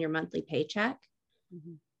comma in your monthly paycheck.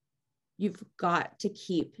 Mm-hmm. You've got to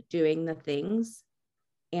keep doing the things,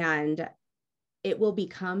 and it will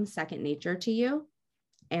become second nature to you.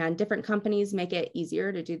 And different companies make it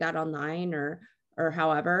easier to do that online or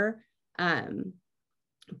however.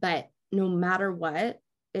 But no matter what,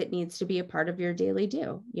 it needs to be a part of your daily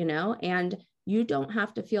do, and you don't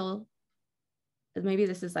have to feel, maybe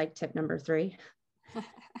this is like tip number 3,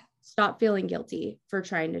 stop feeling guilty for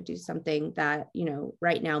trying to do something that,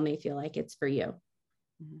 right now may feel like it's for you.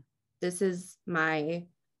 Mm-hmm. This is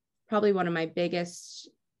probably one of my biggest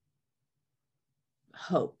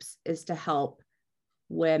hopes, is to help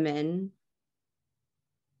women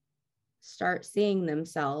start seeing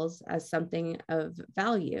themselves as something of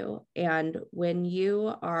value. And when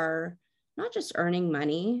you are not just earning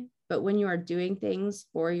money, but when you are doing things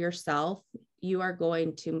for yourself, you are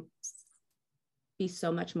going to be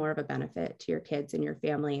so much more of a benefit to your kids and your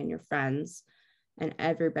family and your friends and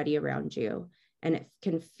everybody around you. And it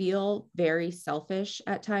can feel very selfish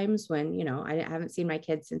at times when, I haven't seen my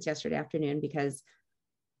kids since yesterday afternoon because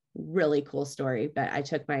really cool story, but I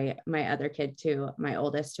took my other kid, my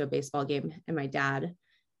oldest, to a baseball game and my dad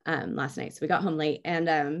last night. So we got home late, and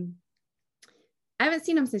I haven't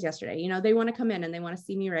seen them since yesterday. They want to come in and they want to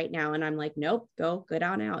see me right now. And I'm like, nope, go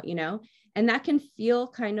down out, and that can feel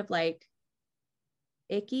kind of like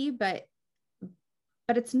icky, but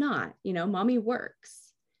it's not, mommy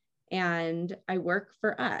works and I work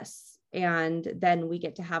for us. And then we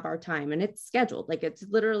get to have our time, and it's scheduled. Like, it's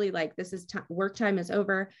literally like, this is work time is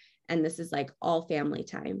over. And this is like all family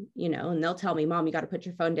time, and they'll tell me, Mom, you got to put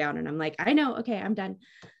your phone down. And I'm like, I know. Okay, I'm done.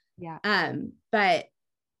 Yeah. But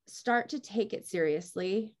start to take it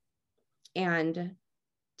seriously and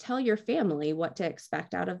tell your family what to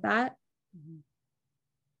expect out of that. Mm-hmm.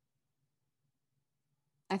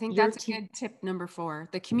 I think that's a good tip number 4,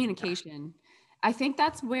 the communication. I think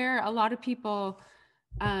that's where a lot of people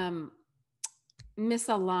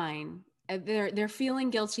misalign. They're feeling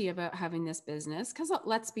guilty about having this business because,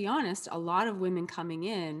 let's be honest, a lot of women coming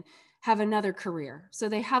in have another career. So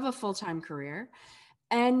they have a full-time career,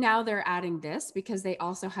 and now they're adding this because they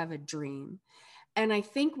also have a dream. And I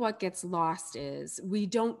think what gets lost is we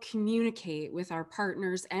don't communicate with our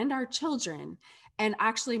partners and our children. And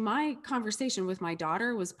actually, my conversation with my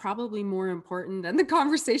daughter was probably more important than the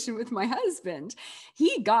conversation with my husband.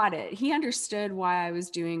 He got it. He understood why I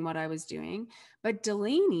was doing what I was doing. But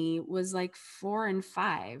Delaney was like 4 and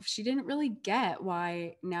 5. She didn't really get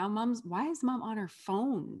why is mom on her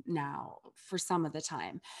phone now for some of the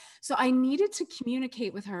time? So I needed to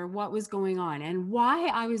communicate with her what was going on and why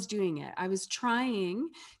I was doing it. I was trying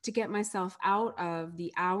to get myself out of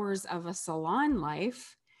the hours of a salon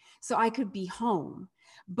life so I could be home.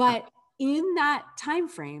 But in that time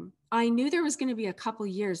frame, I knew there was going to be a couple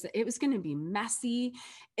years that it was going to be messy.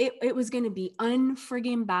 It was going to be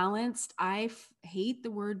unfriggin' balanced. I hate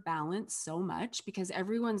the word balance so much because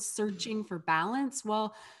everyone's searching for balance.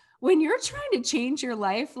 Well, when you're trying to change your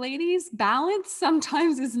life, ladies, balance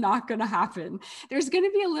sometimes is not going to happen. There's going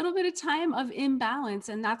to be a little bit of time of imbalance,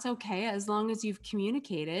 and that's okay as long as you've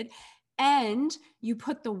communicated and you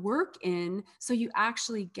put the work in so you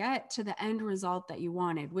actually get to the end result that you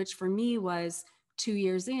wanted, which for me was 2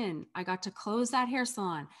 years in. I got to close that hair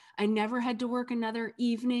salon. I never had to work another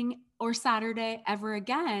evening or Saturday ever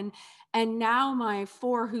again. And now my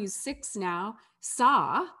 4, who's 6 now,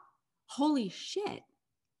 saw, holy shit,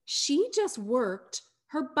 she just worked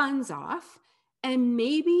her buns off and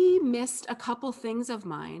maybe missed a couple things of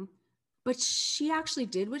mine, but she actually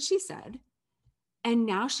did what she said. And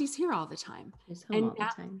now she's here all the time. She's home And all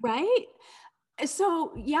the time. right?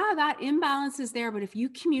 So yeah, that imbalance is there. But if you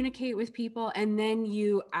communicate with people and then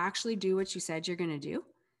you actually do what you said you're going to do,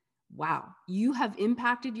 wow, you have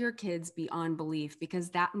impacted your kids beyond belief, because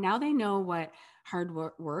that now they know what hard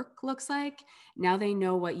work looks like. Now they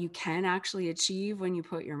know what you can actually achieve when you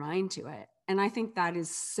put your mind to it. And I think that is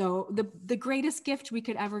so the greatest gift we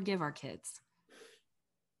could ever give our kids.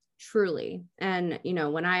 Truly. And, you know,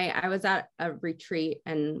 when I was at a retreat,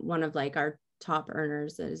 and one of like our top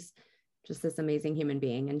earners is just this amazing human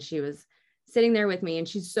being. And she was sitting there with me, and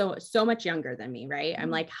she's so much younger than me. Right.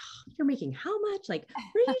 I'm like, oh, you're making how much? Like,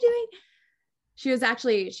 what are you doing? She was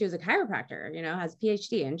a chiropractor, you know, has a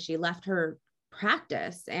PhD, and she left her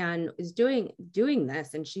practice and is doing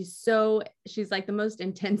this. And she's like the most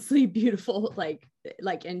intensely beautiful, like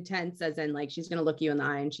intense as in like, she's going to look you in the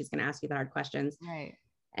eye and she's going to ask you the hard questions. Right.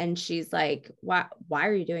 And she's like, why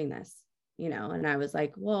are you doing this? You know? And I was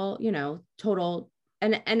like, well, you know, total.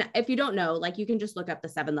 And if you don't know, like, you can just look up the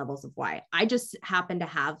 7 levels of why. I just happen to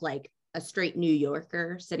have like a straight New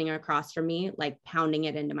Yorker sitting across from me, like pounding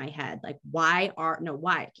it into my head. Like, why,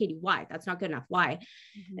 Katie, why? That's not good enough. Why?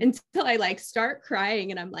 Mm-hmm. Until I like start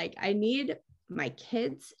crying, and I'm like, I need my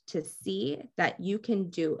kids to see that you can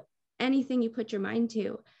do anything you put your mind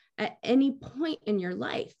to at any point in your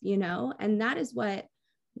life, you know? And that is what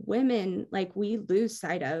women, like, we lose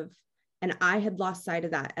sight of. And I had lost sight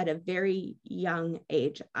of that at a very young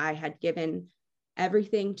age. I had given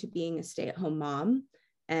everything to being a stay-at-home mom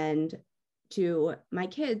and to my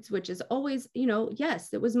kids, which is always, you know,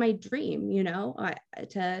 yes, it was my dream, you know,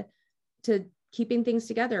 to keeping things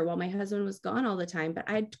together while my husband was gone all the time, but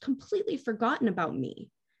I'd completely forgotten about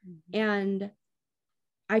me. Mm-hmm. And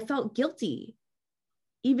I felt guilty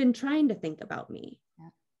even trying to think about me.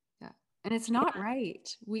 And it's not right.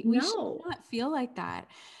 We should not feel like that.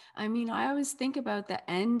 I mean, I always think about the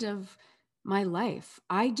end of my life.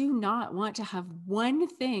 I do not want to have one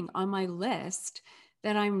thing on my list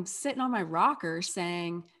that I'm sitting on my rocker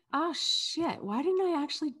saying, oh shit, why didn't I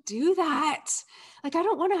actually do that? Like, I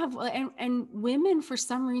don't want to have, and women for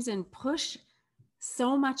some reason push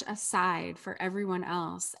so much aside for everyone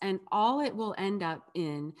else. And all it will end up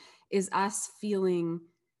in is us feeling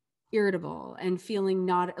irritable and feeling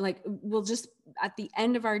not like, we'll just at the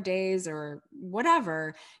end of our days or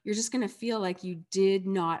whatever, you're just going to feel like you did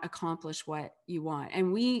not accomplish what you want.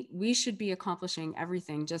 And we should be accomplishing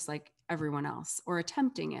everything just like everyone else, or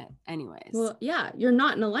attempting it anyways. Well, yeah, you're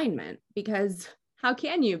not in alignment, because how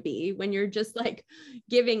can you be when you're just like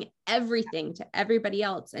giving everything to everybody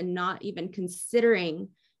else and not even considering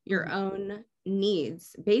your mm-hmm. own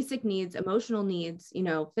needs, basic needs, emotional needs, you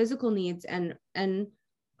know, physical needs. And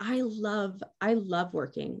I love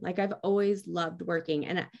working. Like, I've always loved working,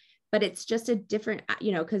 but it's just a different,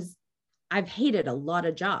 you know, cause I've hated a lot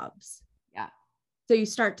of jobs. Yeah. So you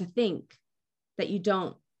start to think that you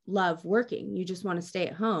don't love working. You just want to stay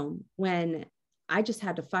at home, when I just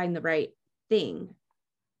had to find the right thing.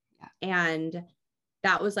 Yeah. And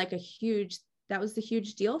that was like the huge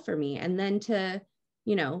deal for me. And then to,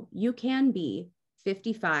 you know, you can be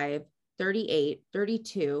 55, 38,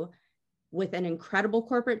 32 with an incredible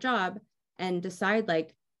corporate job and decide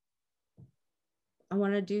like, I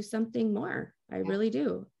want to do something more. I really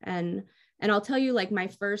do. And I'll tell you, like,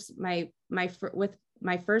 with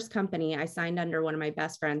my first company, I signed under one of my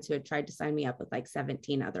best friends who had tried to sign me up with like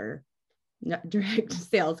 17 other direct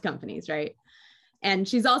sales companies. Right. And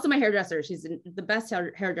she's also my hairdresser. She's the best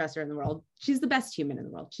hairdresser in the world. She's the best human in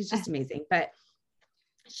the world. She's just amazing. But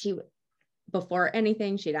before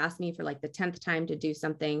anything, she'd asked me for like the 10th time to do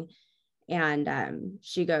something. And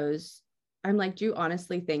she goes, I'm like, do you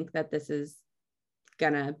honestly think that this is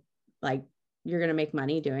gonna, like, you're gonna make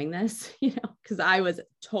money doing this? You know, because I was a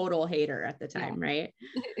total hater at the time, right?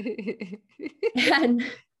 And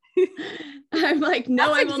I'm like,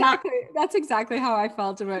 no, I will not. That's exactly how I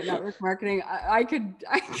felt about network marketing. I could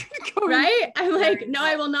go. Right? I'm like, no,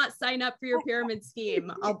 I will not sign up for your pyramid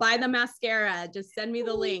scheme. I'll buy the mascara. Just send me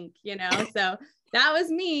the link, you know? So that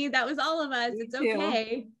was me. That was all of us. It's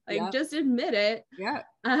okay. Like, just admit it. Yeah.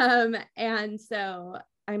 And so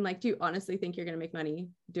I'm like, do you honestly think you're going to make money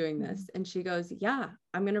doing this? And she goes, yeah,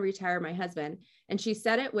 I'm going to retire my husband. And she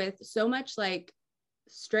said it with so much like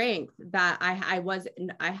strength that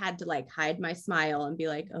I had to like hide my smile and be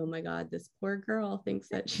like, oh my God, this poor girl thinks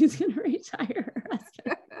that she's going to retire her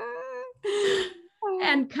husband.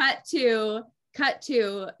 And cut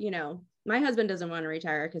to, you know, my husband doesn't want to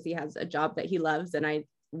retire because he has a job that he loves. And I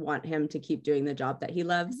want him to keep doing the job that he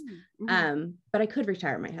loves. But I could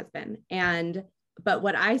retire my husband. But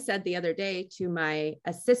what I said the other day to my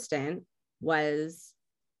assistant was,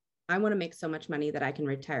 I want to make so much money that I can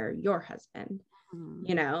retire your husband,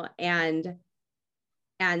 you know, and,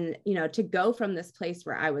 you know, to go from this place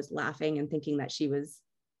where I was laughing and thinking that she was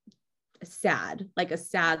sad, like a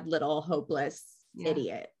sad little hopeless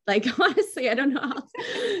idiot. Like, honestly, I don't know how,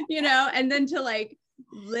 you know, and then to like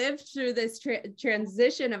live through this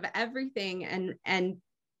transition of everything and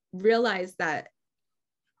realize that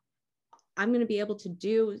I'm going to be able to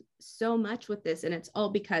do so much with this. And it's all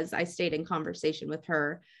because I stayed in conversation with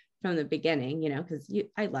her from the beginning, you know, because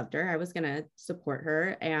I loved her. I was going to support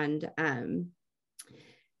her. And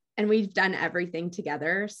we've done everything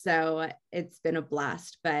together. So it's been a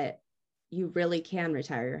blast, but you really can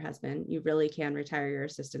retire your husband. You really can retire your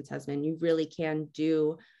assistant's husband. You really can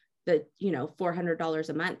do the, you know, $400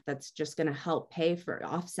 a month. That's just going to help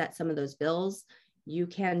offset some of those bills. You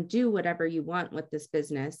can do whatever you want with this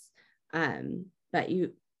business. But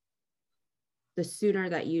the sooner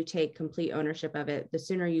that you take complete ownership of it, the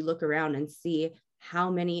sooner you look around and see how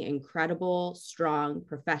many incredible, strong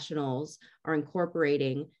professionals are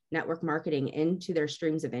incorporating network marketing into their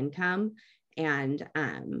streams of income, and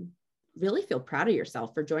really feel proud of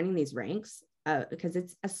yourself for joining these ranks, because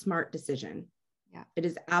it's a smart decision. Yeah, it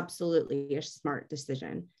is absolutely a smart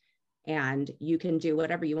decision, and you can do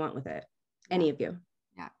whatever you want with it. Any of you.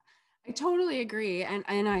 Yeah, I totally agree. And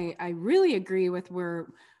I really agree with where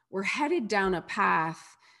we're headed down a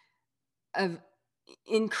path of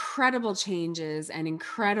incredible changes and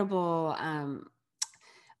incredible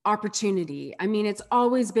opportunity. I mean, it's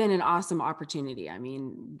always been an awesome opportunity. I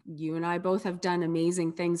mean, you and I both have done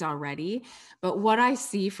amazing things already, but what I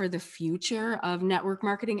see for the future of network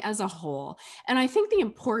marketing as a whole, and I think the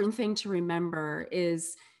important thing to remember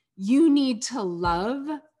is you need to love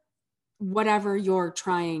whatever you're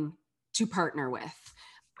trying to partner with.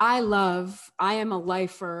 I am a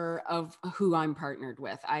lifer of who I'm partnered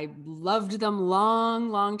with. I loved them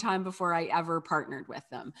long time before I ever partnered with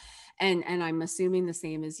them. And I'm assuming the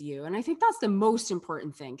same as you. And I think that's the most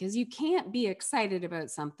important thing, because you can't be excited about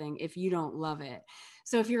something if you don't love it.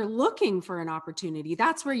 So if you're looking for an opportunity,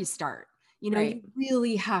 that's where you start. You know, right. You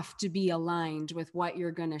really have to be aligned with what you're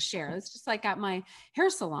going to share. It's just like at my hair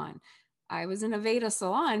salon. I was in a Veda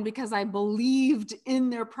salon because I believed in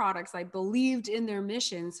their products. I believed in their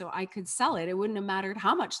mission, so I could sell it. It wouldn't have mattered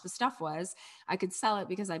how much the stuff was. I could sell it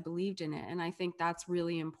because I believed in it. And I think that's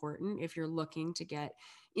really important if you're looking to get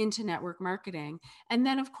into network marketing. And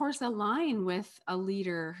then, of course, align with a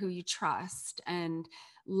leader who you trust and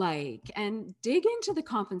and dig into the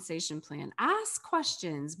compensation plan. Ask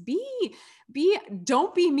questions.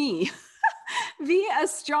 Don't be me. Be a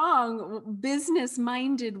strong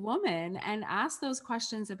business-minded woman and ask those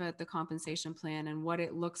questions about the compensation plan and what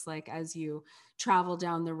it looks like as you travel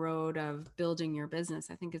down the road of building your business.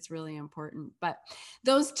 I think it's really important. But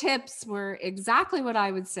those tips were exactly what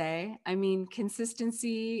I would say. I mean,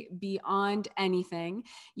 consistency beyond anything.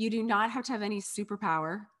 You do not have to have any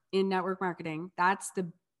superpower in network marketing. That's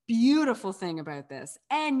the beautiful thing about this.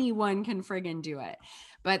 Anyone can friggin' do it.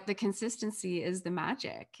 But the consistency is the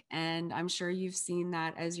magic. And I'm sure you've seen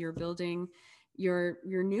that as you're building your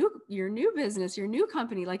new business, your new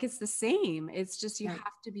company. Like, it's the same. It's just you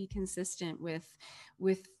have to be consistent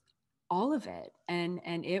with all of it, and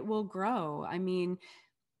it will grow. I mean,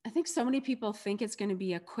 I think so many people think it's going to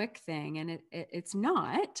be a quick thing, and it's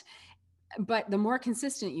not. But the more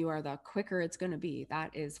consistent you are, the quicker it's going to be.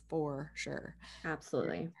 That is for sure.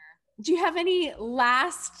 Absolutely. Do you have any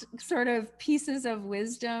last sort of pieces of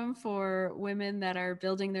wisdom for women that are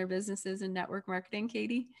building their businesses in network marketing,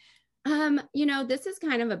 Katie? You know, this is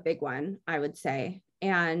kind of a big one, I would say.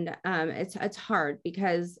 And it's hard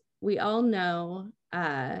because we all know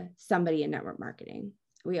somebody in network marketing.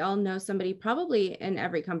 We all know somebody probably in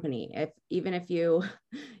every company, even if you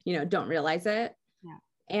don't realize it. Yeah.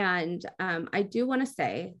 And I do want to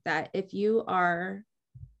say that if you are,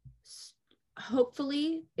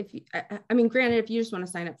 hopefully, I mean, granted, if you just want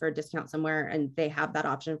to sign up for a discount somewhere and they have that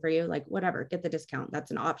option for you, like whatever, get the discount.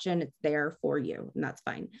 That's an option. It's there for you, and that's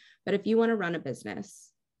fine. But if you want to run a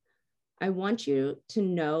business, I want you to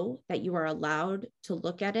know that you are allowed to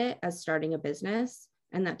look at it as starting a business.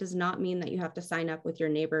 And that does not mean that you have to sign up with your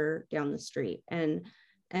neighbor down the street. And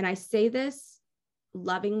I say this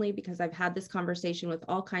lovingly because I've had this conversation with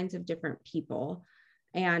all kinds of different people,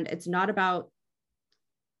 and it's not about,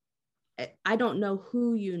 I don't know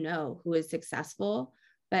who who is successful,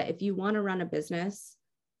 but if you want to run a business,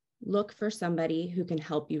 look for somebody who can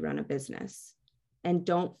help you run a business, and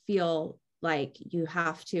don't feel Like you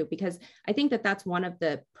have to, because I think that that's one of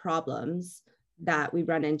the problems that we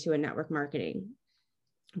run into in network marketing.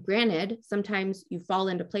 Granted, sometimes you fall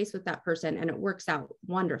into place with that person and it works out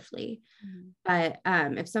wonderfully. But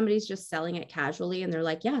if somebody's just selling it casually and they're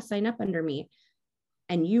like, yeah, sign up under me,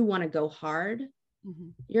 and you want to go hard,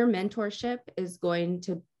 your mentorship is going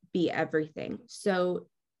to be everything. So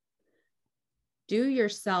do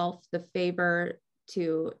yourself the favor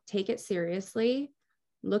to take it seriously,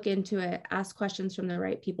 look into it, ask questions from the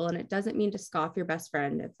right people. And it doesn't mean to scoff your best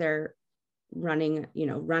friend if they're running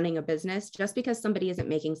a business. Just because somebody isn't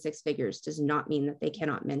making six figures does not mean that they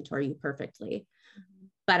cannot mentor you perfectly.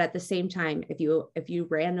 But at the same time, if you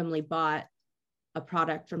randomly bought a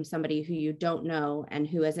product from somebody who you don't know and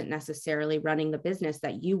who isn't necessarily running the business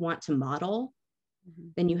that you want to model,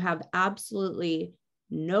 then you have absolutely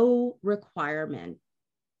no requirement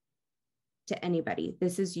to anybody.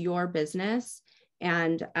 This is your business.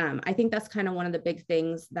 And I think that's kind of one of the big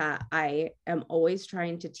things that I am always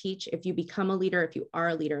trying to teach. If you become a leader, if you are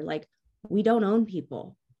a leader, like, we don't own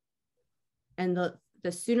people. And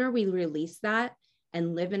the sooner we release that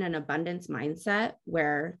and live in an abundance mindset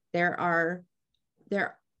where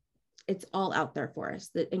it's all out there for us,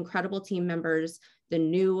 the incredible team members, the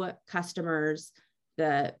new customers,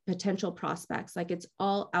 the potential prospects, like it's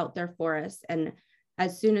all out there for us. And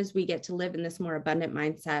as soon as we get to live in this more abundant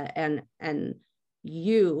mindset and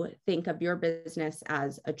you think of your business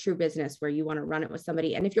as a true business where you want to run it with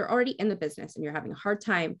somebody. And if you're already in the business and you're having a hard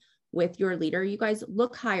time with your leader, you guys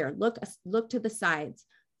look higher, look to the sides,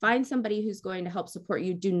 find somebody who's going to help support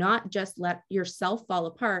you. Do not just let yourself fall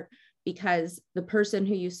apart because the person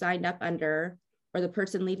who you signed up under or the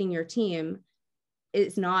person leading your team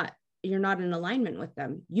you're not in alignment with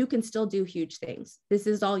them. You can still do huge things. This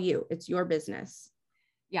is all you. It's your business.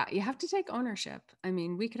 Yeah, you have to take ownership. I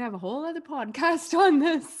mean, we could have a whole other podcast on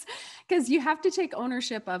this because you have to take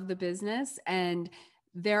ownership of the business. And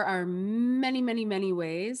there are many, many, many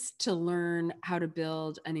ways to learn how to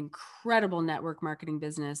build an incredible network marketing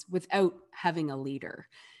business without having a leader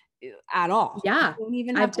at all. Yeah, You don't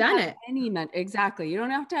even have I've to done have it. Exactly. You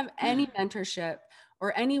don't have to have any mentorship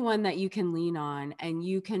or anyone that you can lean on, and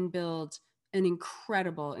you can build an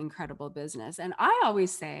incredible, incredible business. And I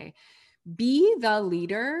always say, be the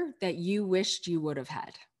leader that you wished you would have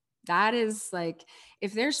had. That is like,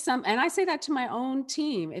 if there's and I say that to my own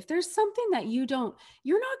team, if there's something that you're not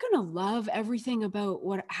going to love everything about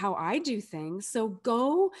how I do things. So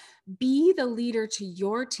go be the leader to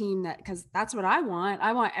your team, because that's what I want.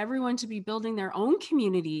 I want everyone to be building their own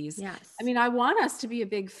communities. Yes. I mean, I want us to be a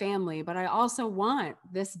big family, but I also want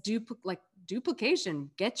this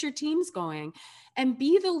duplication. Get your teams going and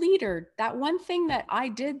be the leader. That one thing that I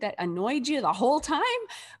did that annoyed you the whole time,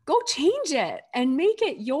 go change it and make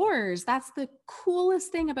it yours. That's the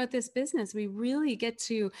coolest thing about this business. We really get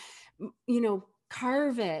to,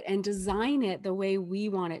 carve it and design it the way we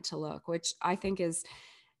want it to look, which I think is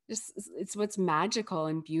it's what's magical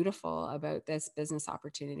and beautiful about this business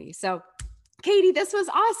opportunity. So Katie, this was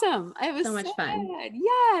awesome. It was so much fun. Good.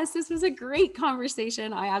 Yes, this was a great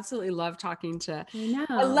conversation. I absolutely love talking I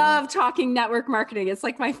love talking network marketing. It's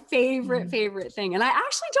like my favorite thing. And I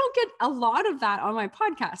actually don't get a lot of that on my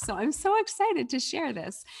podcast. So I'm so excited to share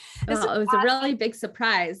this. It was a really big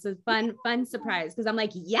surprise. A fun surprise. Cause I'm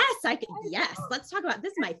like, yes, let's talk about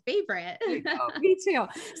this. My favorite. Me too.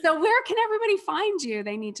 So where can everybody find you?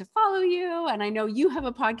 They need to follow you. And I know you have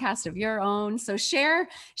a podcast of your own. So share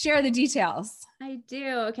the details. I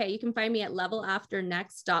do. Okay. You can find me at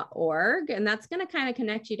levelafternext.org, and that's going to kind of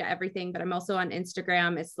connect you to everything, but I'm also on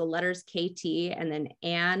Instagram. It's the letters KT and then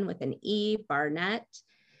Ann with an E, Barnett.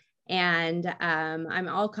 And I'm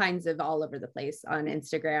all over the place on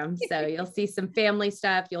Instagram. So you'll see some family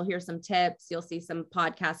stuff. You'll hear some tips. You'll see some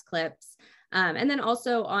podcast clips. And then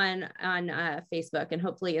also on Facebook, and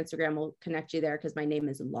hopefully Instagram will connect you there because my name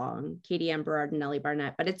is long, Katie Ann Berardinelli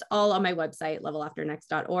Barnett, but it's all on my website,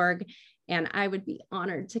 levelafternext.org. And I would be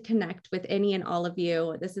honored to connect with any and all of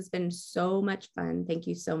you. This has been so much fun. Thank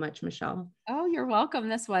you so much, Michelle. Oh, you're welcome.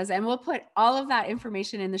 And we'll put all of that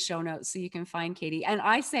information in the show notes so you can find Katie. And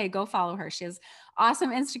I say, go follow her. She has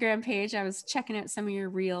awesome Instagram page. I was checking out some of your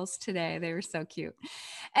reels today. They were so cute.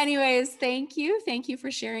 Anyways, thank you. Thank you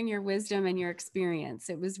for sharing your wisdom and your experience.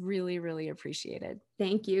 It was really, really appreciated.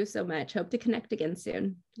 Thank you so much. Hope to connect again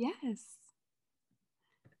soon. Yes.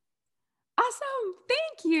 Awesome.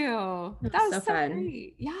 Thank you. That was so fun.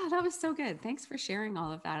 Great. Yeah, that was so good. Thanks for sharing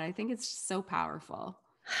all of that. I think it's just so powerful.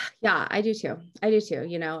 Yeah, I do too. I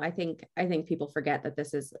think people forget that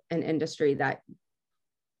this is an industry that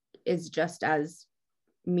is just as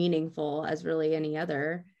meaningful as really any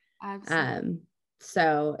other. Absolutely.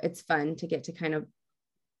 So it's fun to get to kind of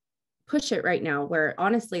push it right now, where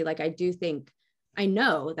honestly, like, I do think, I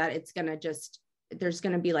know that it's going to just, there's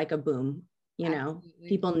going to be like a boom, you know, Absolutely.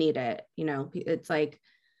 people need it, you know, it's like,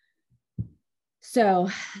 so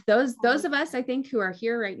those of us, I think, who are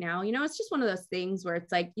here right now, you know, it's just one of those things where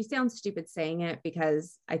it's like, you sound stupid saying it,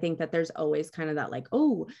 because I think that there's always kind of that, like,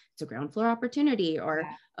 oh, it's a ground floor opportunity, or,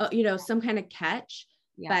 you know, some kind of catch.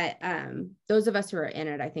 But those of us who are in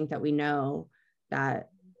it, I think that we know that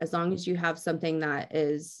as long as you have something that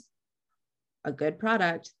is a good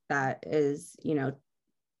product, that is, you know,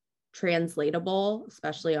 translatable,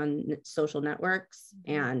 especially on social networks,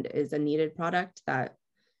 and is a needed product, that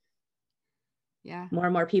more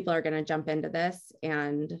and more people are going to jump into this.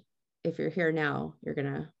 And if you're here now, you're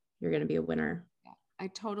going to be a winner. Yeah, I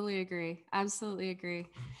totally agree. Absolutely agree.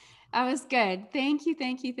 That was good. Thank you.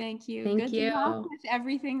 Thank you. Thank you. Thank you. Good luck with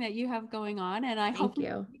everything that you have going on. And I hope we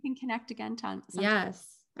can connect again sometime. Yes,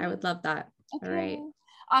 I would love that. Okay. All right.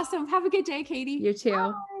 Awesome. Have a good day, Katie. You too.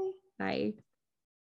 Bye. Bye.